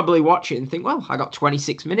 you'd probably watch it and think, well, I got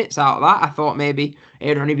 26 minutes out of that. I thought maybe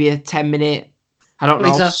it'd only be a 10-minute, I don't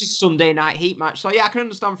know, Sunday night heat match. So yeah, I can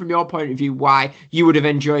understand from your point of view why you would have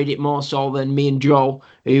enjoyed it more so than me and Joe,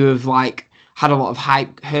 who have like had a lot of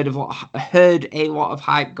hype, heard a lot of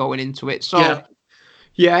hype going into it. So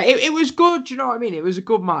yeah, it was good. You know what I mean? It was a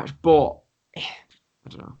good match, but I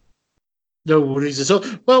don't know. No worries at all.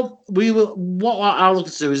 Well, we will. What I'll look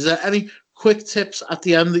to do, is there any quick tips at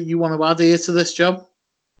the end that you want to add here to this job?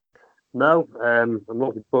 No, I'm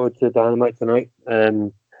looking forward to Dynamite tonight.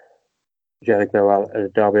 Jericho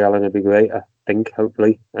and Darby Allin would be great, I think,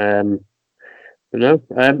 hopefully. But no,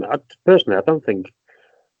 personally, I don't think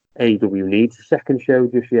AEW needs a second show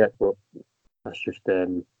just yet, but that's just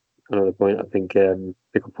another point. I think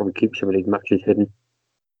they could probably keep some of these matches hidden.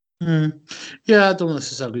 Yeah, I don't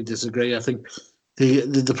necessarily disagree. I think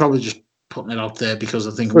they're probably just putting it out there because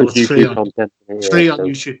I think it's free on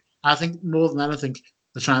YouTube. I think more than anything,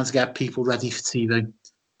 they're trying to get people ready for TV.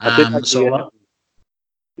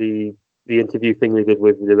 The interview thing they did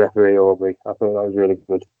with the referee Aubrey, I thought that was really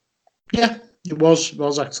good. Yeah, it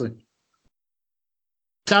was actually.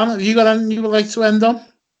 Dan, have you got anything you would like to end on?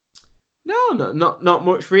 No, not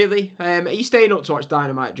much really. Are you staying up to watch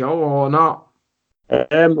Dynamite, Joe, or not? Well,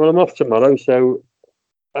 I'm off tomorrow, so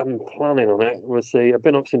I'm planning on it. We'll see. I've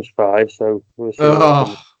been up since 5, so we'll see.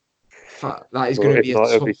 That is going to be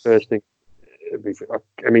it'll be first thing.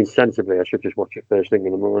 I mean, sensibly, I should just watch it first thing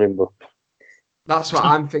in the morning, but that's what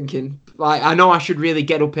I'm thinking. Like, I know I should really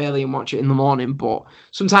get up early and watch it in the morning, but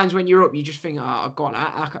sometimes when you're up, you just think, oh, God,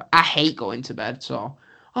 I hate going to bed. So,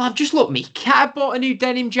 I've just looked, me cat. I bought a new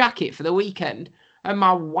denim jacket for the weekend, and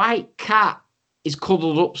my white cat is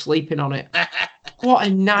cuddled up sleeping on it. What a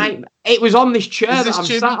nightmare. It was on this chair that I'm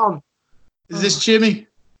sat on. Is this Jimmy?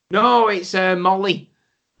 No, it's Molly.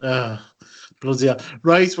 Bloody hell.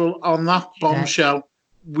 Right, well, on that bombshell,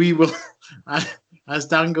 we will, as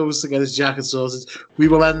Dan goes to get his jacket sorted, we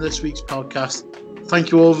will end this week's podcast.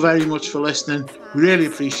 Thank you all very much for listening. We really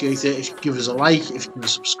appreciate it. If you give us a like, if you give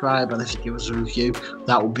us a subscribe, and if you give us a review,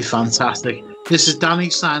 that would be fantastic. This is Danny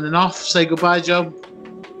signing off. Say goodbye, Joe.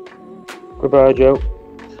 Goodbye, Joe.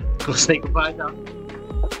 Go say goodbye, Dan.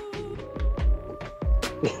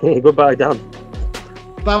 Goodbye, Dan.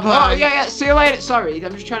 Bye-bye. Oh, yeah, see you later. Sorry,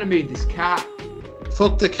 I'm just trying to move this cat.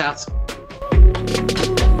 Fuck the cat.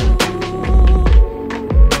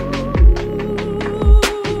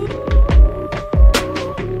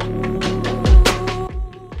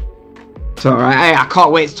 It's alright. Hey, I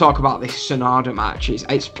can't wait to talk about this Sonata match.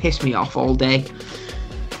 It's pissed me off all day.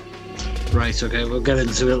 Right, okay, we'll get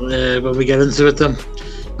into it when we get into it then.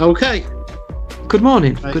 Okay. Good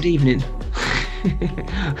morning, good evening.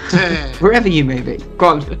 Wherever you may be. Go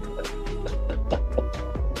on.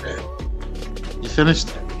 You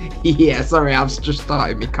finished? Yeah, sorry, I've just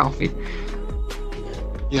started my coffee.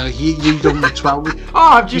 Yeah, you don't mix well with. Oh,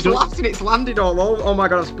 I've just don't- laughed and it's landed all over. Oh my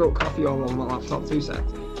god, I've spilled coffee all over my laptop. 2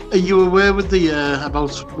 seconds. Are you aware with the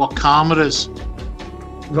about what karma is?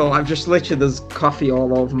 Well, I've just literally, there's coffee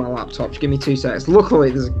all over my laptop. Just give me 2 seconds. Luckily,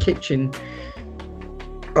 there's a kitchen.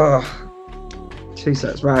 Ugh. 2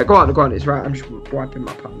 seconds. Right, go on. It's right. I'm just wiping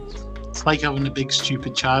my pants. It's like having a big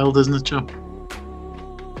stupid child, isn't it, Joe?